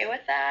were okay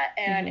with that,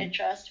 and it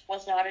just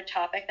was not a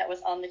topic that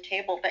was on the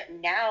table. But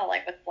now,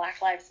 like with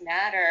Black Lives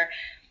Matter,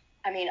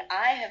 I mean,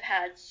 I have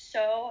had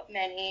so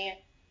many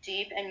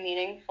deep and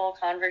meaningful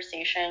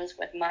conversations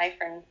with my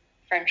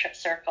friendship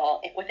circle,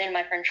 within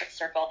my friendship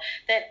circle,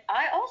 that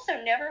I also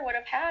never would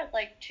have had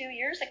like 2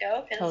 years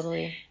ago, because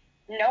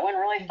no one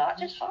really thought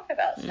to talk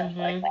about stuff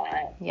like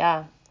that.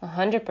 Yeah,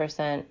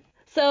 100%.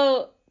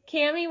 So,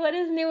 Cami, what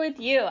is new with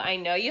you? I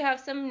know you have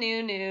some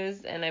new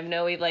news, and I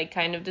know we've like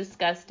kind of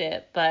discussed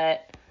it,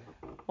 but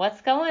what's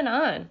going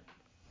on?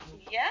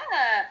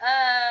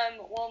 Yeah,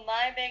 well,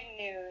 my big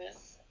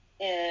news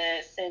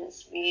is,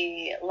 since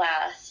we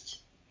last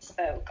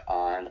spoke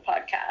on the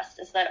podcast,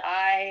 is that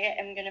I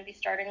am going to be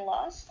starting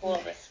law school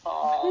this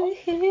fall.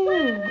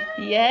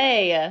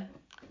 Yay!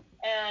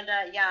 And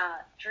yeah,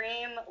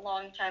 dream,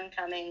 long time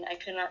coming. I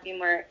could not be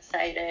more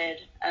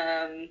excited.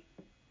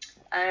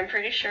 I'm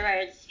pretty sure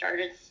I had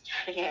started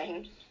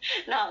studying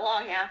not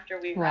long after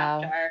we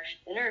wrapped our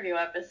interview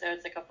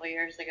episodes a couple of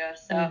years ago.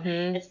 So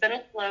it's been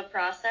a slow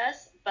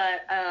process,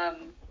 but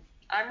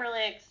I'm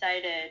really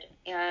excited.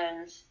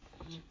 And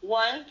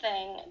one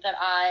thing that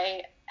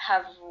I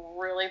have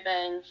really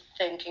been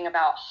thinking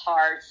about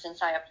hard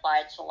since I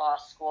applied to law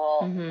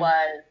school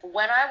was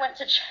when I went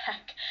to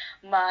check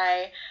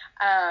my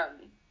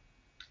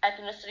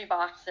ethnicity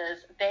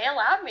boxes, they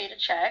allowed me to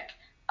check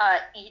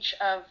each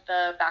of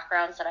the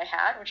backgrounds that I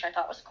had, which I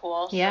thought was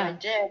cool. So I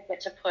did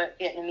get to put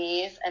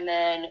Vietnamese and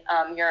then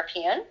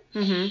European.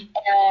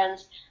 And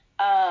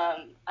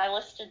I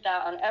listed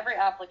that on every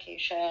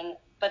application.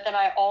 But then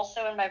I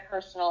also, in my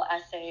personal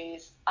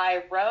essays,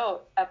 I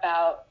wrote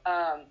about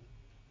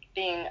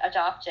being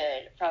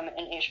adopted from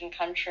an Asian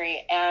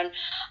country. And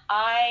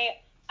I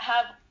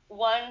have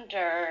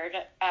wondered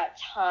at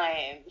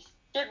times,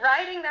 did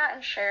writing that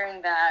and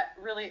sharing that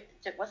really,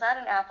 was that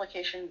an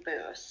application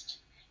boost?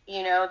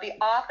 you know, the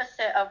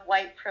opposite of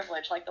white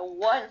privilege, like the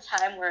one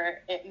time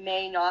where it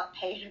may not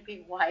pay to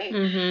be white,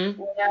 Mm-hmm.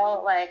 you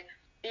know, like,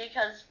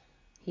 because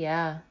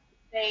Yeah.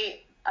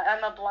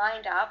 I'm a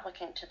blind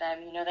applicant to them,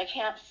 you know, they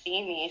can't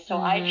see me, so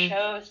Mm-hmm. I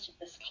chose to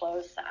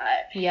disclose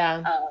that.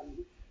 Yeah.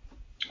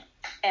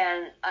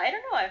 And I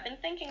don't know, I've been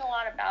thinking a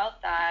lot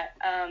about that.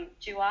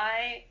 Do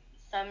I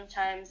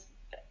sometimes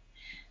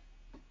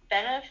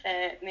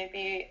benefit,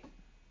 maybe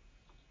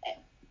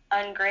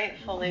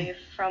ungratefully,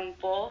 from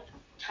both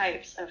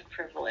types of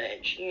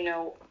privilege? You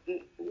know,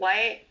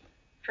 white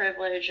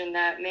privilege in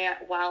that,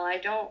 while I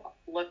don't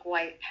look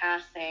white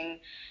passing,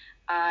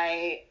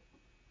 I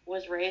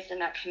was raised in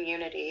that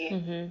community,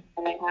 Mm-hmm.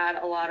 and I had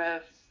a lot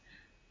of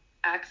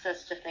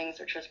access to things,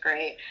 which was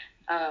great.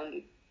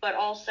 But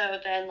also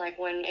then, like,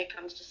 when it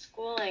comes to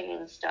schooling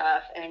and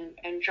stuff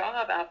and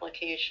job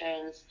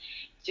applications,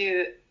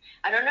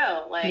 I don't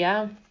know, like,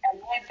 Yeah. am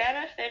I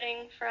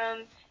benefiting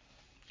from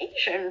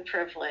Asian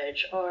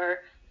privilege?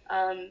 Or,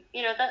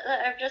 you know, that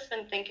I've just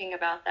been thinking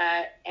about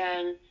that.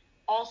 And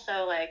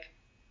also, like,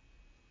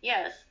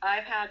 yes,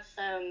 I've had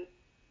some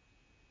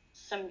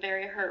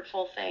very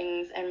hurtful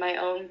things and my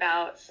own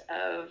bouts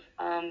of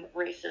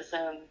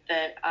racism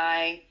that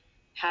I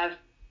have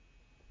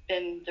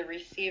been the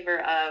receiver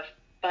of.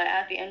 But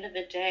at the end of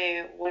the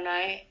day, when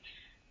I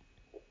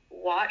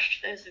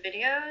watched those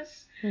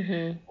videos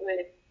Mm-hmm.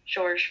 with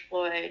George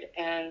Floyd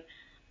and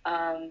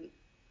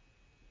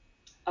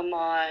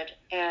Ahmaud,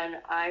 and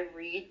I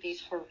read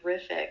these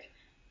horrific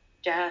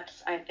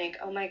deaths, I think,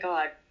 oh my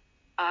God,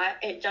 my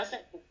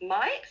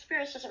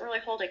experience doesn't really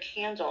hold a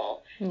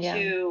candle Yeah.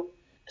 to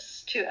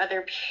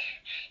other,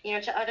 you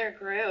know, to other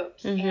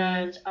groups. Mm-hmm.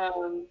 And,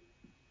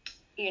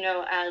 you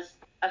know, as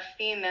a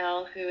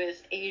female who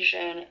is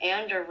Asian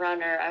and a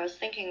runner, I was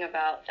thinking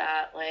about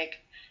that, like,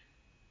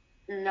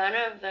 none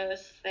of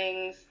those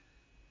things,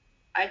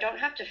 I don't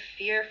have to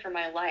fear for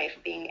my life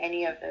being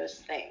any of those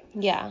things.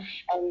 Yeah.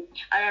 And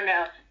I don't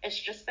know, it's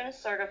just been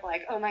sort of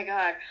like, oh my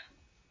God,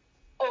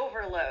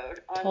 overload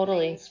on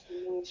Totally. things for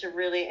me to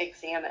really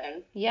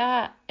examine.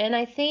 Yeah, and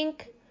I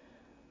think,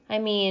 I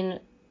mean,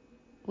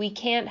 we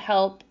can't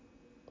help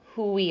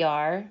who we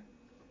are,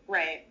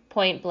 Right.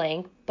 point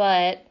blank,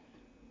 but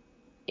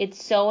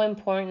it's so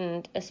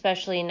important,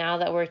 especially now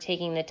that we're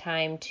taking the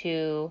time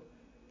to,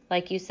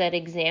 like you said,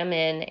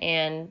 examine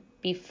and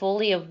be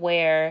fully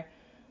aware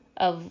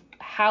of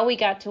how we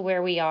got to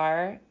where we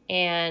are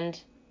and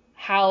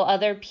how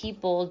other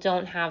people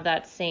don't have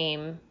that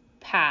same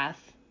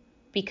path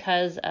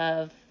because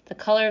of the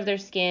color of their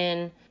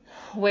skin,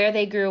 where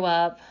they grew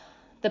up,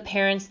 the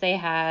parents they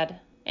had.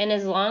 And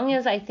as long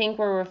as I think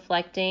we're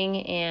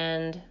reflecting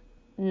and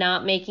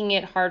not making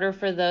it harder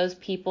for those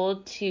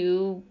people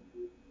to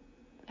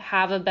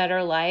have a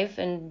better life,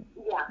 and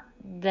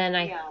then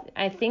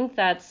I think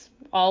that's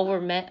all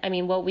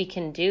what we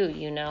can do,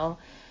 you know?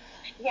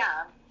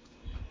 Yeah.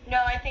 No,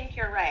 I think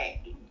you're right.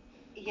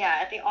 Yeah,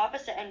 at the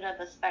opposite end of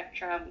the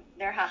spectrum,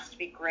 there has to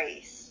be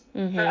grace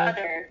for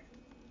others,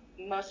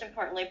 most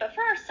importantly, but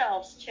for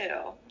ourselves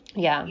too.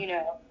 Yeah. You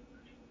know,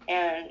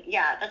 and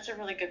yeah, that's a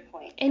really good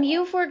point. And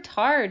you've worked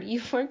hard.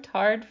 You've worked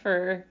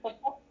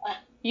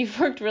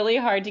really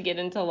hard to get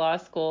into law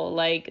school.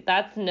 Like,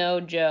 that's no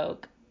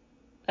joke.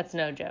 That's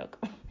no joke.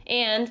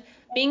 And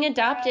being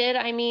adopted,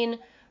 I mean,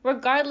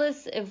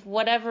 regardless of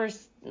whatever,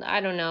 I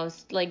don't know,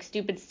 like,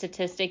 stupid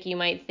statistic you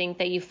might think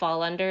that you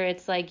fall under,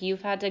 it's like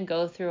you've had to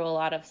go through a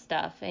lot of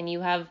stuff and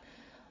you have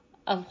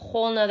a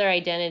whole nother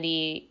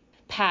identity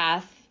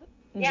path,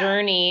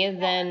 journey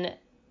than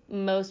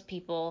most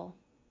people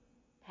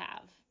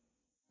have.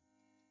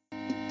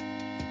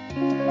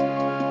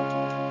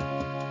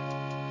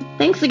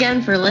 Thanks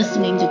again for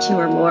listening to Two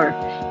or More.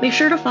 Make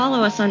sure to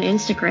follow us on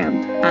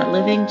Instagram at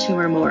Living Two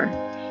or More.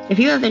 If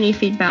you have any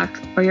feedback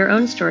or your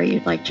own story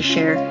you'd like to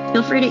share,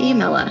 feel free to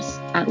email us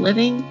at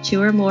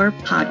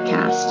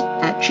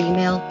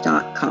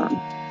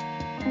livingtwoormorepodcast@gmail.com.